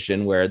women's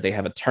division, where they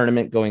have a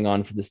tournament going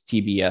on for this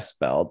TBS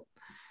belt.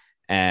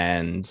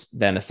 And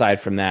then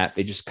aside from that,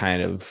 they just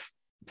kind of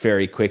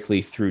very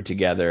quickly threw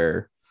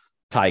together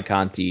Ty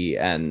Conti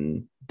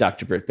and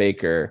Dr. Britt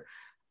Baker,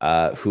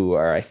 who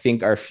I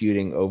think are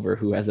feuding over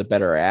who has a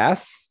better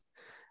ass.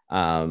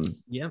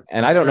 Yeah,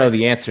 and I don't know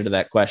the answer to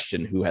that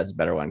question, who has a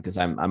better one, because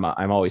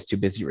I'm always too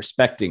busy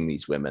respecting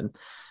these women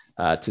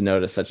to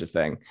notice such a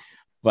thing.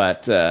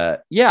 But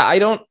yeah, I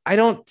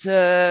don't.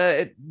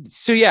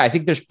 So yeah, I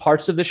think there's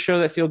parts of the show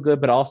that feel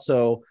good, but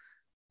also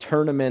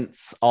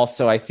tournaments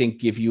also, I think,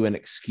 give you an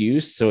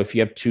excuse. So if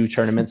you have two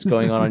tournaments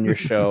going on your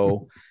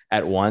show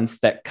at once.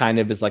 That kind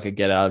of is like a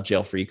get out of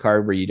jail free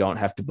card where you don't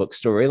have to book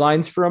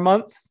storylines for a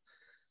month.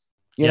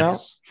 You know,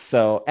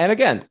 so, and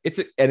again,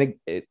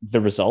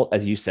 the result,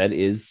 as you said,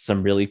 is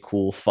some really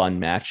cool, fun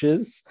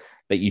matches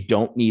that you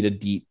don't need a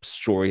deep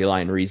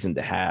storyline reason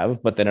to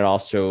have. But then it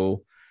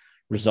also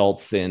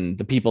results in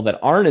the people that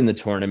aren't in the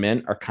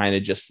tournament are kind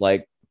of just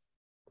like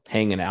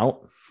hanging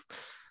out.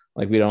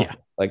 Like we don't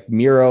like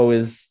Miro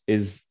is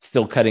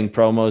still cutting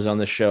promos on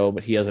the show,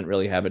 but he doesn't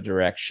really have a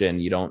direction.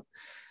 You don't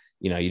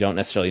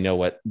necessarily know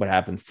what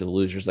happens to the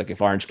losers. Like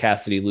if Orange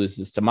Cassidy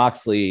loses to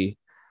Moxley,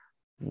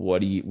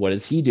 what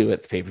does he do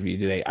at the pay-per-view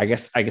today? I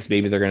guess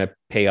maybe they're going to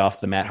pay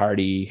off the Matt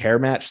Hardy hair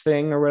match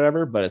thing or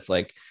whatever, but it's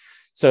like,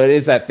 so it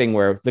is that thing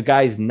where the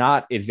guys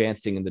not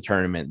advancing in the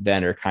tournament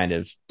then are kind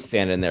of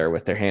standing there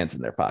with their hands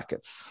in their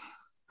pockets,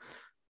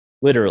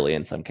 literally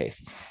in some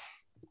cases.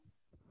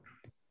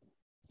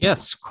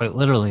 Yes, quite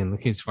literally in the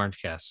case of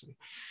Orange Cassidy.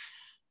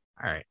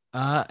 All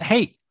right.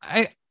 Hey,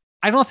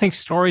 I don't think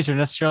stories are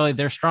necessarily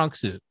their strong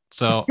suit,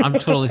 so I'm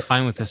totally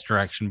fine with this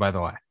direction, by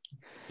the way.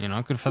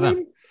 Good for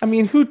them. I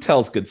mean, who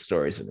tells good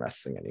stories in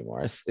wrestling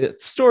anymore?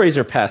 Stories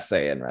are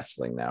passe in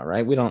wrestling now,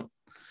 right? We don't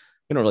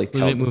really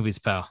tell. We make movies,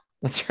 pal.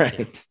 That's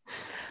right.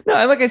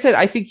 Yeah. No, like I said,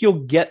 I think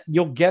you'll get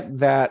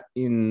that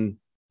in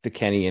the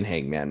Kenny and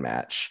Hangman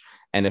match,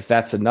 and if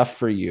that's enough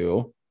for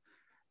you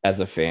as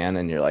a fan,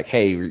 and you're like,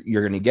 hey,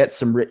 you're going to get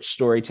some rich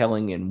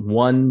storytelling in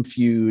one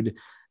feud,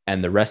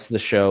 and the rest of the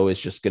show is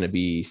just going to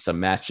be some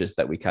matches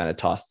that we kind of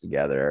toss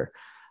together.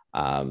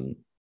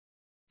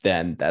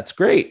 Then that's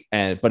great.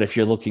 But if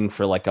you're looking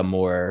for like a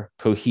more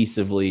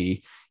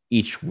cohesively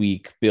each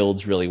week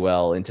builds really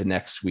well into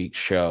next week's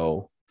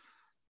show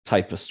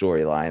type of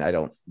storyline, I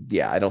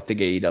don't think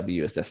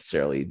AEW is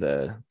necessarily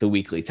the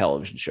weekly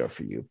television show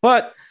for you.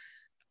 But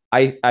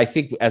I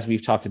think, as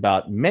we've talked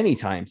about many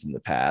times in the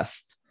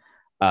past,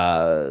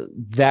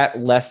 that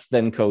less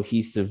than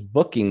cohesive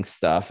booking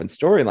stuff and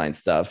storyline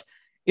stuff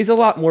is a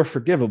lot more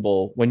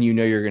forgivable when you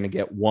know you're going to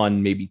get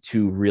one, maybe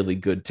two really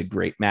good to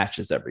great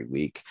matches every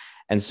week.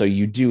 And so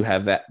you do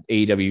have that.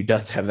 AEW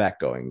does have that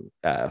going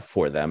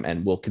for them,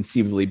 and will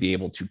conceivably be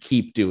able to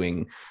keep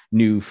doing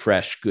new,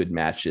 fresh, good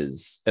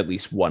matches, at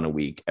least one a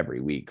week, every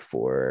week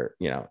for,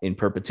 in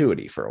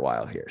perpetuity for a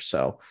while here.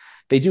 So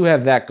they do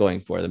have that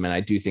going for them. And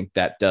I do think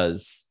that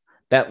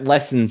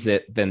lessens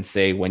it than,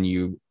 say, when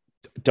you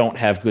don't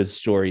have good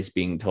stories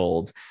being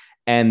told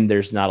and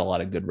there's not a lot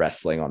of good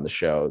wrestling on the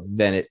show,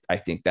 then I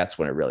think that's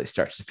when it really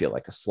starts to feel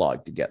like a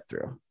slog to get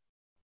through.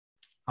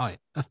 Oh,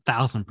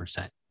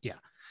 1,000%. Yeah.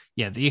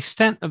 Yeah. The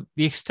extent of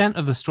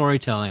the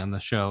storytelling on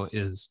the show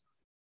is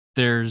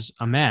there's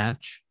a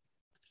match.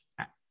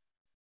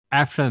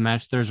 After the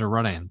match, there's a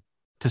run-in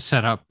to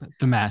set up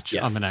the match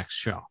on the next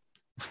show.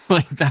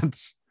 Like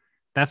that's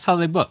how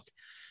they book.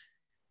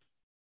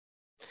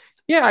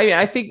 Yeah,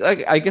 I think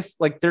I guess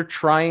they're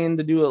trying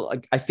to do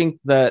it. I think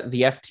the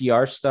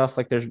FTR stuff,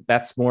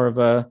 that's more of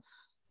a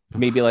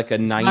maybe like a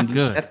 90. Not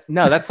good.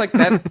 That's like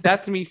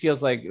that to me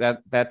feels like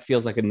that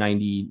feels like a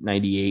 90,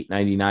 98,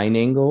 99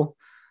 angle,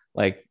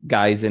 like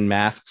guys in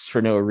masks for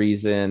no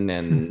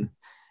reason,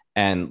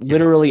 and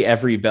literally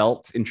every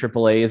belt in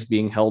AAA is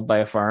being held by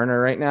a foreigner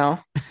right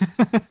now.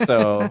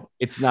 So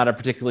it's not a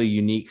particularly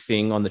unique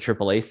thing on the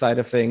AAA side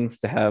of things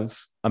to have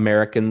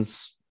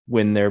Americans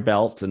win their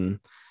belt, and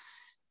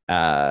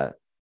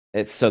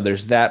so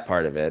there's that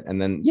part of it. And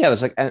then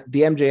there's like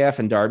the MJF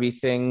and Darby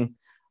thing.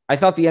 I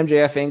thought the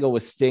MJF angle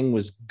with Sting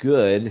was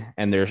good,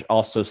 and they're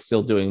also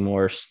still doing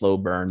more slow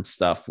burn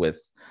stuff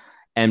with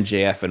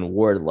MJF and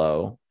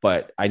Wardlow,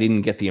 but I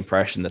didn't get the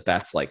impression that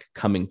that's like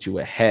coming to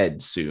a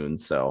head soon.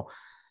 So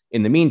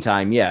in the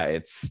meantime,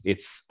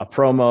 it's a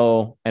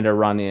promo and a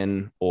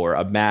run-in, or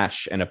a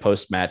match and a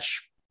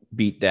post-match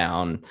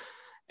beatdown,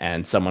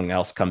 and someone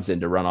else comes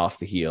in to run off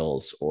the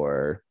heels,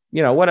 or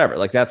whatever.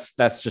 Like that's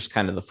just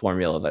kind of the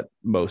formula that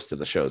most of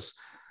the shows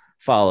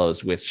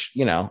follows, which,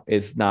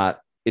 is not,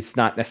 it's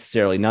not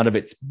necessarily, none of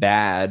it's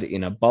bad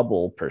in a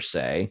bubble per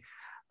se.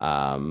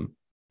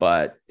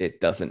 But it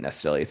doesn't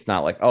necessarily, it's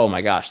not like, oh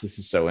my gosh, this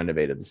is so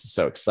innovative, this is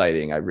so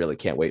exciting, I really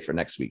can't wait for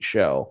next week's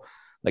show.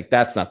 Like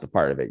that's not the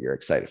part of it you're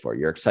excited for.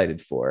 You're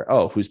excited for,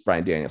 oh, who's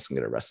Bryan Danielson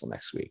going to wrestle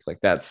next week? Like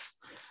that's,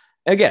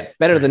 again,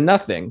 better than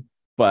nothing,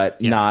 but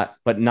not,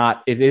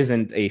 it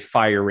isn't a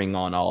firing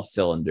on all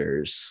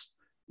cylinders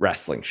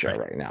wrestling show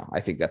right now. I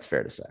think that's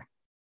fair to say.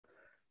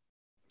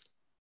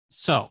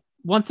 So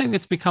one thing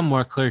that's become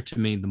more clear to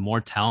me, the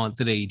more talent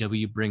that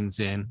AEW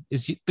brings in,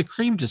 is the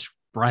cream just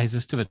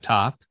rises to the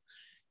top.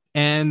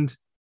 And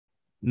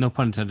no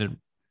pun intended, I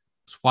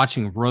was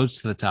watching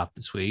Rhodes to the Top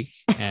this week,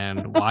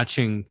 and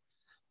watching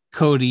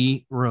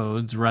Cody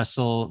Rhodes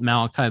wrestle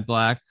Malachi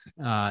Black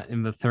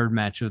in the third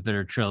match of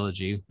their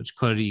trilogy, which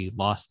Cody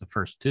lost the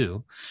first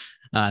two,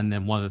 and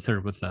then won the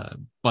third with a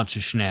bunch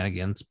of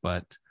shenanigans.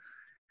 But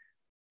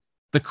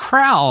the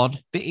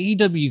crowd, the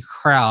AEW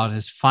crowd,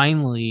 is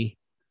finally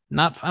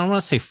not, I don't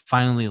want to say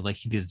finally like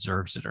he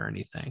deserves it or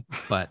anything,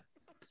 but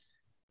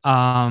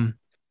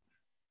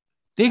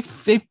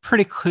they've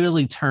pretty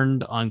clearly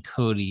turned on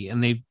Cody,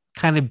 and they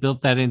kind of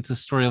built that into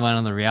storyline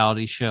on the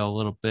reality show a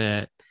little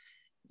bit,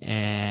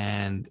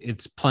 and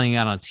it's playing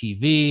out on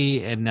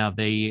TV, and now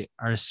they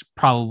are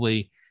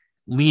probably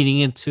leading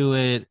into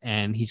it,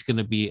 and he's going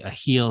to be a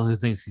heel who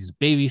thinks he's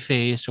a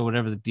babyface or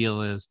whatever the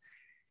deal is.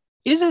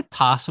 Is it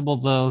possible,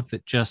 though,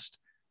 that just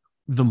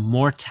the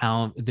more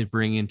talent they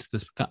bring into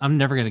this, I'm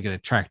never going to get a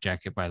track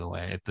jacket, by the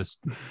way, at this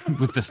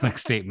with this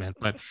next statement,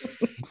 but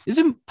is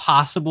it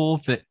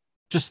possible that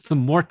just the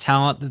more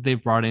talent that they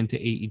brought into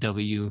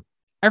AEW,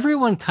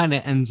 everyone kind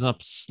of ends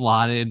up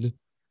slotted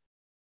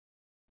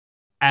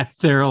at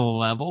their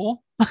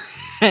level,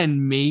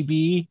 and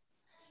maybe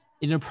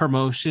in a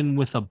promotion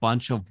with a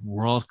bunch of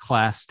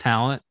world-class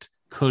talent,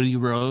 Cody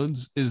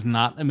Rhodes is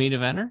not a main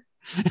eventer,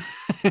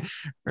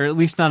 or at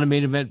least not a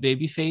main event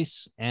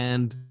babyface,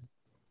 and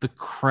the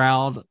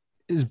crowd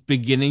is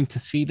beginning to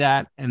see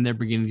that, and they're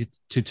beginning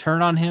to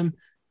turn on him?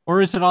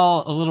 Or is it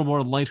all a little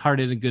more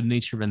lighthearted and good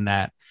natured than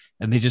that,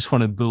 and they just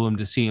want to boo him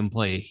to see him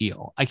play a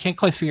heel? I can't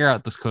quite figure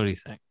out this Cody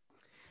thing.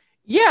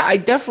 Yeah, I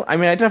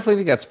definitely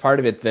think that's part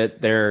of it, that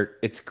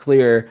it's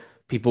clear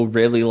people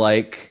really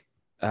like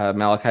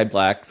Malachi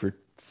Black for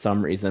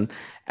some reason,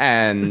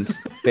 and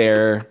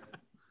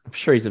I'm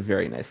sure he's a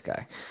very nice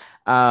guy.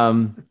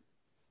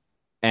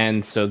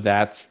 And so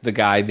that's the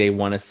guy they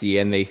want to see,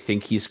 and they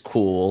think he's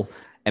cool,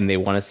 and they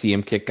want to see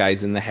him kick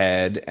guys in the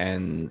head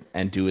and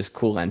do his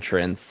cool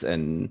entrance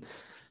and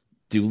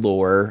do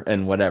lore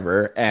and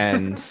whatever.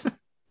 And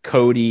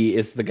Cody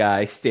is the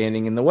guy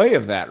standing in the way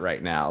of that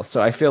right now.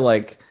 So I feel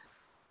like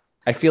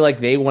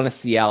they want to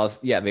see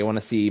they want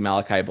to see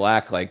Malachi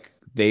Black. Like,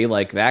 they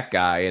like that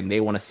guy, and they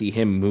want to see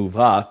him move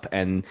up,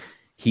 and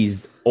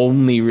he's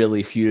only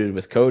really feuded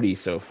with Cody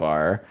so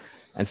far.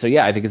 And so,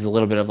 yeah, I think it's a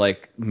little bit of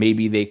like,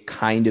 maybe they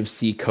kind of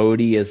see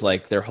Cody as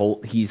like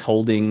he's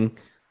holding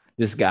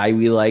this guy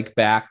we like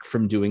back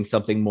from doing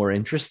something more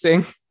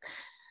interesting.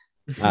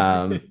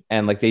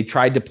 And like, they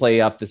tried to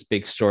play up this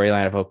big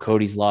storyline of how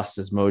Cody's lost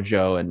his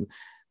mojo. And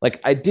like,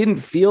 I didn't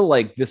feel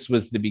like this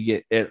was the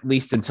begin, at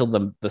least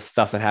until the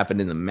stuff that happened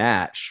in the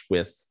match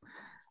with,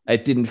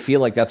 it didn't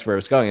feel like that's where it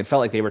was going. It felt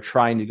like they were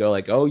trying to go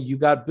like, oh, you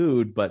got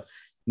booed, but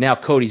now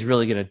Cody's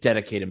really going to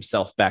dedicate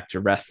himself back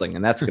to wrestling,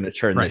 and that's going to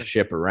turn the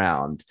ship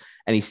around.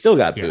 And he still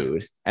got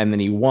booed, and then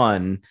he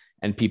won,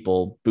 and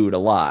people booed a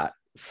lot.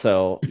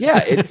 So yeah,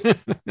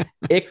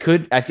 it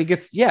could, I think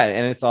it's, yeah.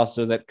 And it's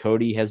also that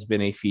Cody has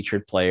been a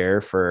featured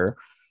player for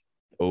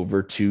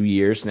over 2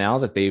 years now,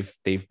 that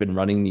they've been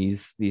running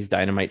these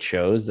Dynamite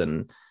shows.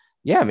 And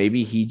yeah,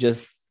 maybe he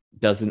just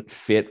doesn't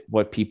fit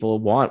what people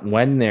want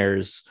when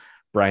there's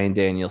Bryan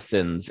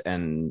Danielson's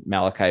and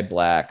Malachi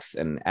Black's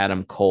and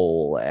Adam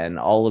Cole and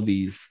all of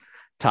these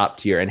top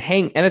tier, and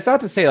it's not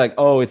to say like,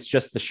 oh, it's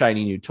just the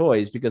shiny new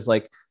toys, because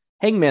like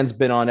Hangman's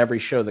been on every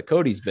show that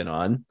Cody's been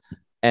on,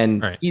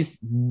 and he's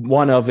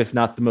one of, if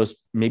not the most,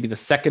 maybe the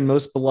second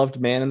most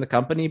beloved man in the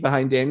company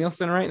behind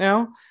Danielson right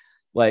now.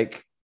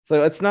 Like,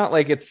 so it's not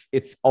like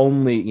it's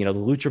only, the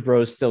Lucha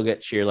Bros still get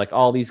cheered. Like,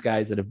 all these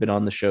guys that have been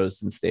on the show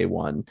since day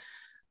one,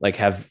 like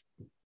have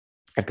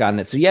gotten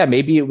it. So yeah,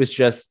 maybe it was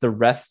just the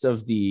rest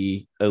of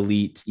the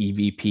elite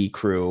EVP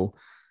crew.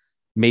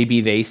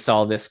 Maybe they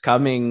saw this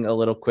coming a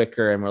little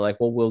quicker and were like,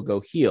 well, we'll go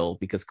heel,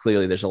 because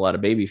clearly there's a lot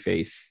of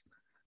babyface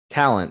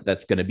talent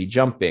that's going to be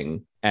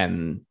jumping,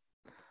 and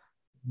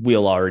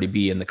we'll already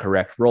be in the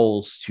correct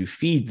roles to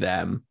feed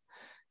them.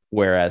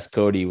 Whereas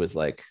Cody was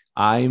like,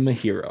 I'm a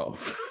hero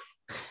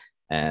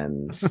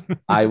and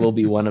I will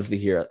be one of the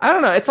heroes. I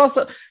don't know. It's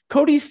also,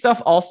 Cody's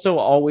stuff also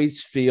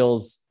always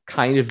feels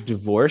kind of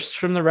divorced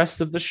from the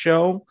rest of the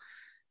show,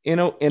 in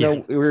a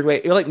weird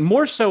way, like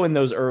more so in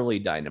those early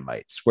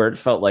Dynamites, where it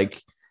felt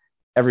like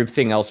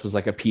everything else was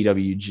like a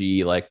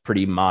PWG, like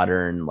pretty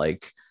modern,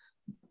 like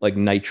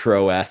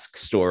Nitro-esque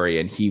story,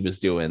 and he was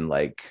doing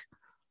like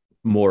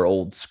more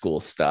old school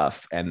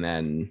stuff. And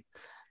then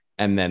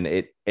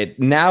it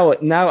now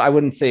I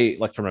wouldn't say,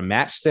 like, from a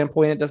match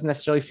standpoint, it doesn't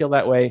necessarily feel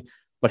that way,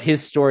 but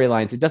his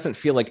storylines, it doesn't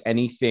feel like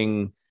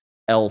anything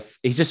else.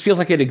 It just feels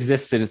like it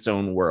exists in its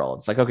own world.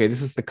 It's like, okay,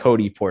 this is the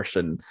Cody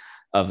portion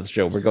of the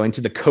show. We're going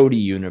to the Cody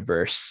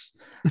universe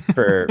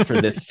for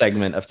this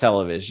segment of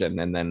television.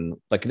 And then,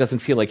 like, it doesn't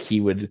feel like he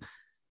would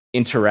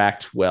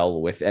interact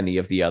well with any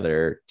of the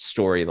other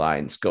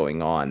storylines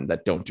going on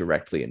that don't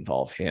directly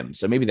involve him.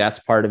 So maybe that's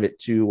part of it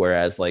too.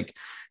 Whereas, like,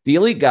 the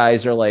elite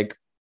guys are like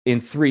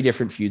in 3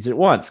 different feuds at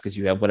once, because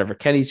you have whatever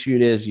Kenny's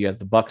feud is, you have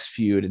the Bucks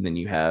feud, and then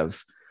you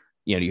have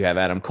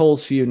Adam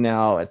Cole's feud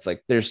now. It's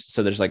like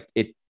there's like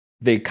it,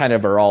 they kind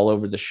of are all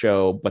over the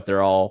show, but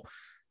they're all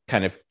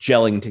kind of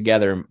gelling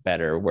together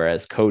better.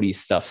 Whereas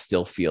Cody's stuff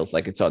still feels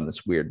like it's on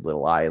this weird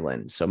little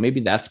island. So maybe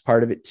that's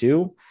part of it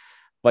too.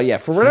 But yeah,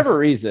 for whatever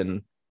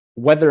reason,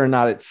 whether or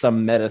not it's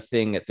some meta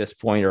thing at this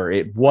point, or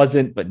it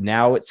wasn't, but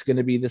now it's going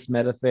to be this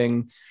meta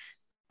thing.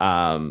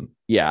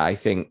 Yeah, I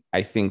think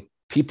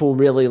people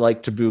really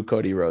like to boo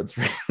Cody Rhodes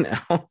right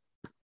now.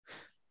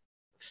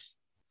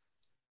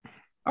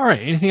 All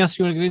right. Anything else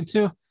you want to get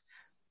into?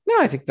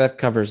 No, I think that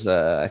covers.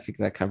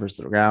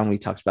 The ground. We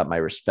talked about my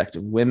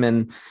respective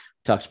women. We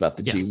talked about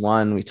the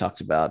G1. We talked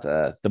about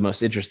the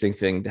most interesting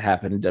thing to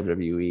happen in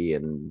WWE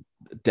in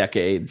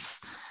decades.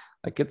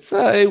 Like it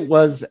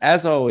was,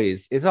 as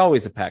always. It's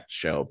always a packed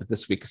show, but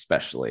this week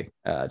especially,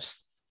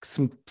 just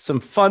some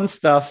fun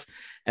stuff.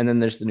 And then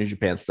there's the New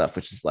Japan stuff,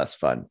 which is less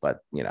fun, but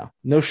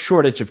no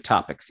shortage of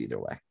topics either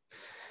way.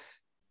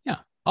 Yeah.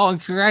 Oh,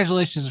 and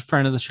congratulations to a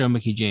friend of the show,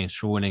 Mickey James,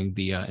 for winning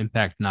the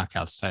Impact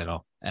Knockouts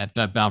title at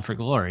Bound for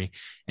Glory.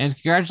 And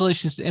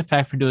congratulations to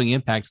Impact for doing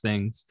Impact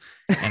things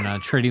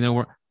and trading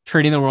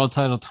the world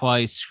title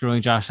twice,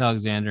 screwing Josh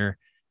Alexander,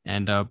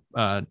 and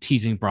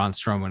teasing Braun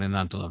Strowman and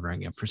not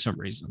delivering it for some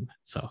reason.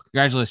 So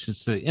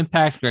congratulations to the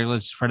Impact.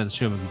 Congratulations to friend of the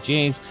show, Mickey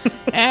James.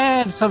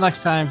 And until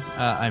next time,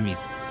 I'm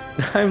Ethan.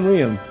 I'm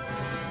Liam.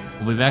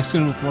 We'll be back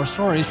soon with more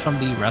stories from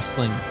the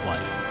wrestling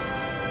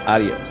life.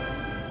 Adios.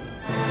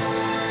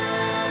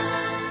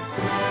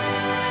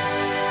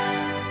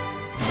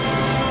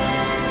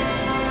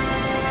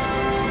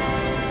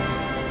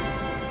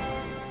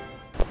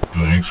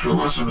 Thanks for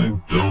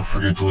listening. Don't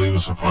forget to leave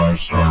us a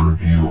 5-star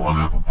review on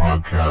Apple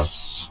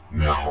Podcasts.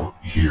 Now,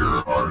 here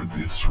are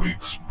this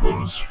week's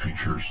bonus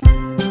features.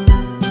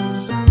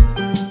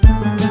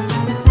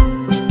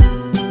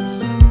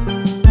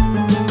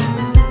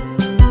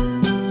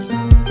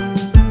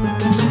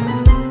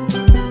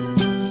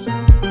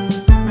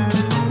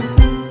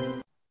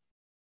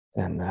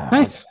 And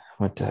nice.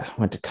 Went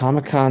to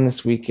Comic-Con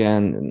this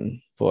weekend,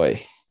 and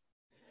boy,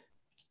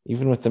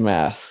 even with the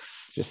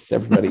masks, just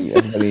everybody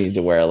needed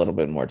to wear a little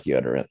bit more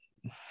deodorant.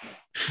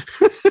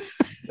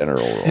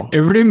 General rule.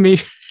 Everybody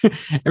made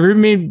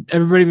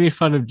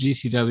fun of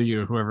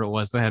GCW or whoever it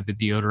was that had the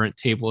deodorant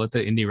table at the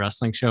indie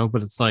wrestling show,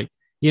 but it's like,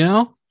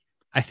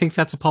 I think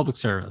that's a public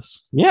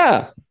service.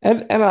 Yeah,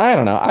 and I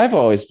don't know. I've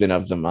always been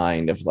of the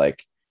mind of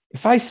like,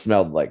 if I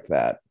smelled like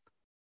that,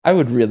 I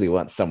would really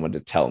want someone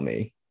to tell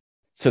me,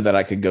 so that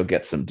I could go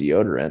get some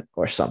deodorant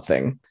or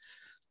something,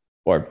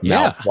 or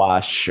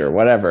mouthwash or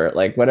whatever,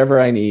 like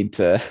whatever I need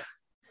to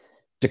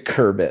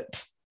curb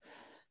it.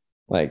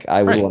 Like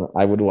I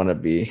would want to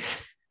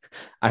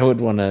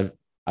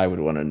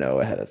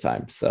know ahead of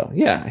time. So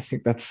yeah, I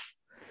think that's,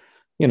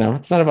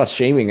 it's not about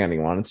shaming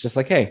anyone. It's just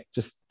like, hey,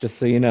 just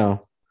so you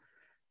know,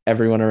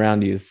 everyone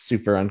around you is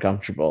super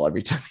uncomfortable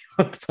every time you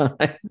walk by.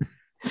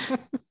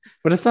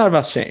 But it's not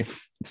about shame.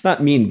 It's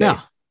not mean bait,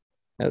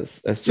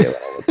 as Jay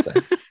Leno would say.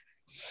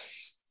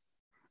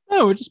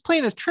 No, we're just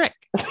playing a trick.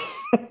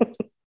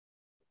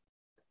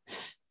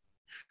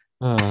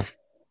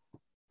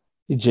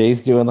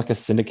 Jay's doing like a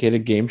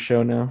syndicated game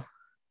show now.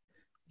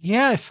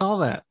 Yeah, I saw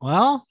that.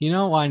 Well,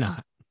 why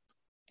not?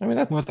 I mean,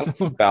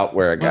 that's about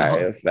where a guy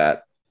is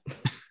that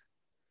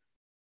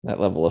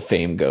level of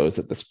fame goes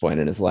at this point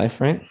in his life,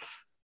 right?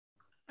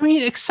 I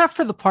mean, except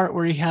for the part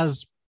where he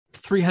has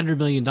 $300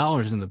 million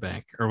in the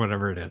bank or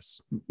whatever it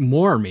is,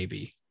 more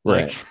maybe.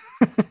 Right.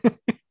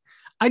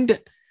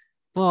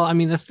 Well, I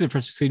mean, that's the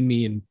difference between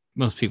me and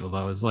most people,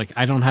 though, is like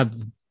I don't have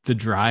the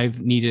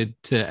drive needed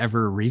to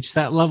ever reach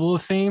that level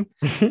of fame.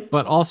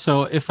 But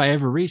also, if I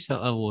ever reach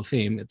that level of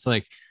fame, it's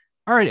like,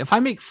 all right, if I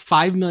make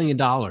 $5 million,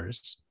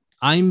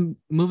 I'm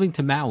moving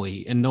to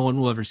Maui and no one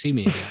will ever see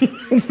me again.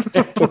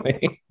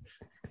 Exactly.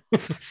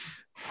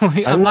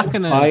 I'm not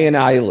going to buy an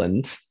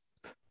island.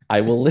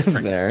 I will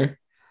live there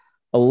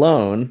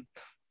alone.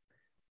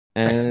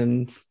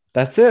 And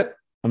that's it.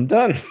 I'm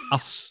done.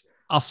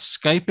 I'll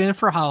Skype in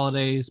for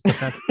holidays,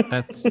 but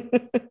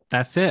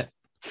that's it.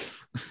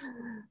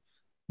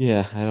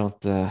 Yeah, I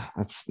don't.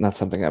 That's not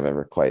something I've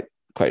ever quite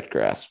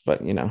grasped.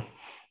 But he's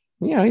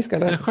got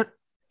to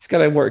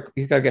work.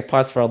 He's got to get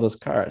parts for all those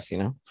cars.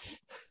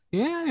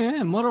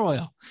 Yeah, motor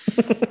oil.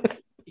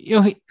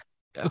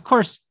 Of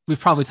course, we've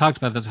probably talked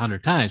about this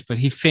 100 times, but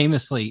he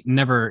famously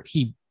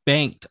he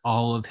banked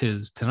all of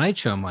his Tonight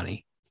Show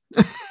money,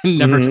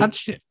 never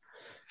touched it.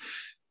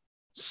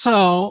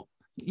 So.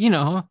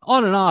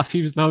 On and off,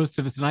 he was the host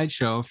of a Tonight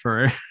Show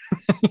for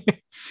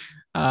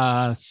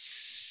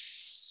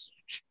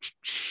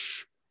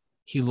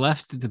he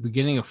left at the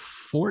beginning of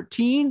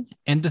 14,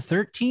 end of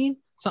 13,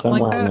 something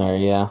somewhere like that. In there,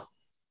 yeah.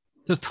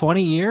 So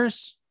 20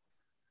 years.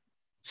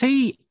 Say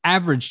he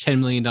averaged $10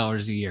 million a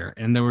year,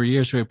 and there were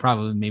years where he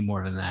probably made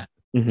more than that.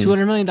 Mm-hmm.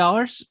 $200 million?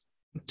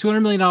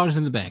 $200 million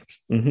in the bank.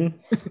 Mm-hmm.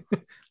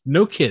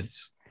 No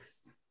kids.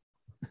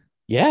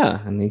 Yeah,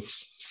 and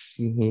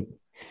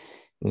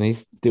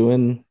he's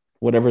doing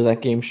whatever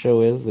that game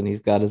show is, and he's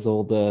got his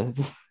old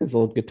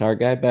guitar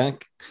guy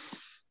back.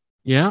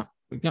 Yeah,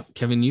 we got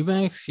Kevin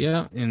Eubanks.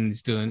 Yeah, and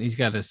he's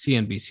got a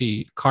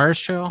CNBC Cars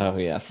show. Oh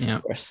yes, yeah,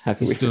 of course.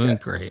 He's doing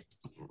great.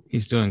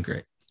 He's doing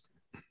great.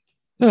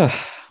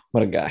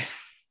 What a guy.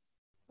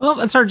 Well,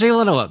 that's our Jay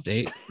Leno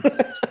update.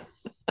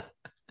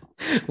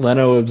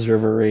 Leno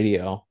Observer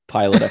Radio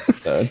pilot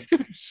episode.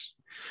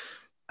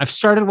 I've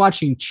started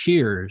watching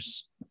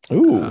Cheers.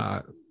 Ooh.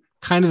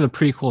 Kind of the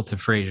prequel to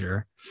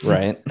Frasier.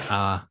 Right.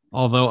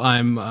 Although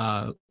I'm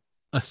a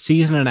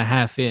season and a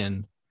half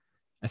in,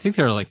 I think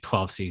there are like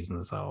 12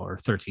 seasons though, or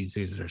 13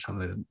 seasons or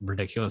something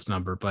ridiculous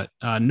number, but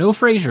no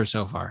Frasier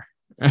so far.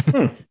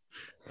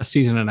 A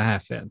season and a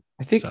half in.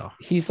 I think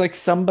he's like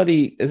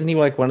somebody, isn't he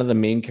like one of the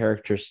main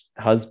characters'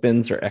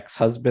 husbands or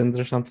ex-husbands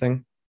or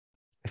something?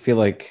 I feel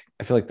like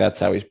that's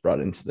how he's brought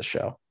into the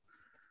show.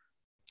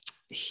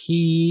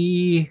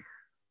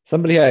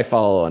 Somebody I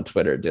follow on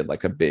Twitter did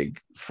like a big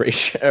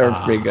Frasier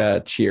or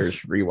big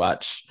Cheers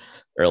rewatch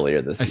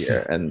earlier this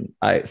year, and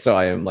I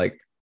am like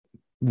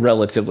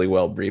relatively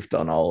well briefed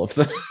on all of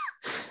the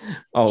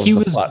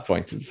plot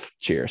points of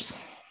Cheers.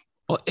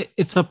 Well,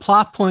 it's a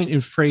plot point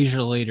in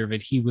Frasier later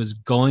that he was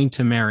going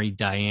to marry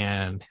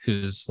Diane,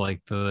 who's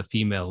like the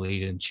female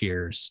lead in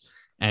Cheers,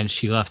 and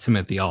she left him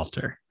at the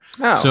altar.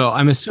 Oh. So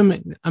I'm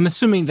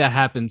assuming that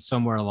happened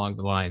somewhere along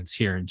the lines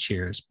here in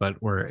Cheers,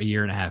 but we're a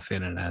year and a half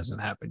in and it hasn't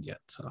happened yet.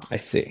 So I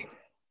see.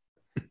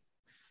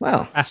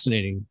 Wow.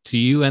 Fascinating to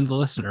you and the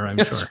listener,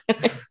 I'm sure.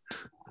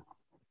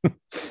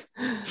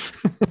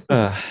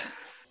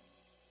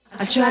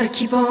 I try to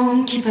keep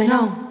on keeping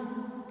on.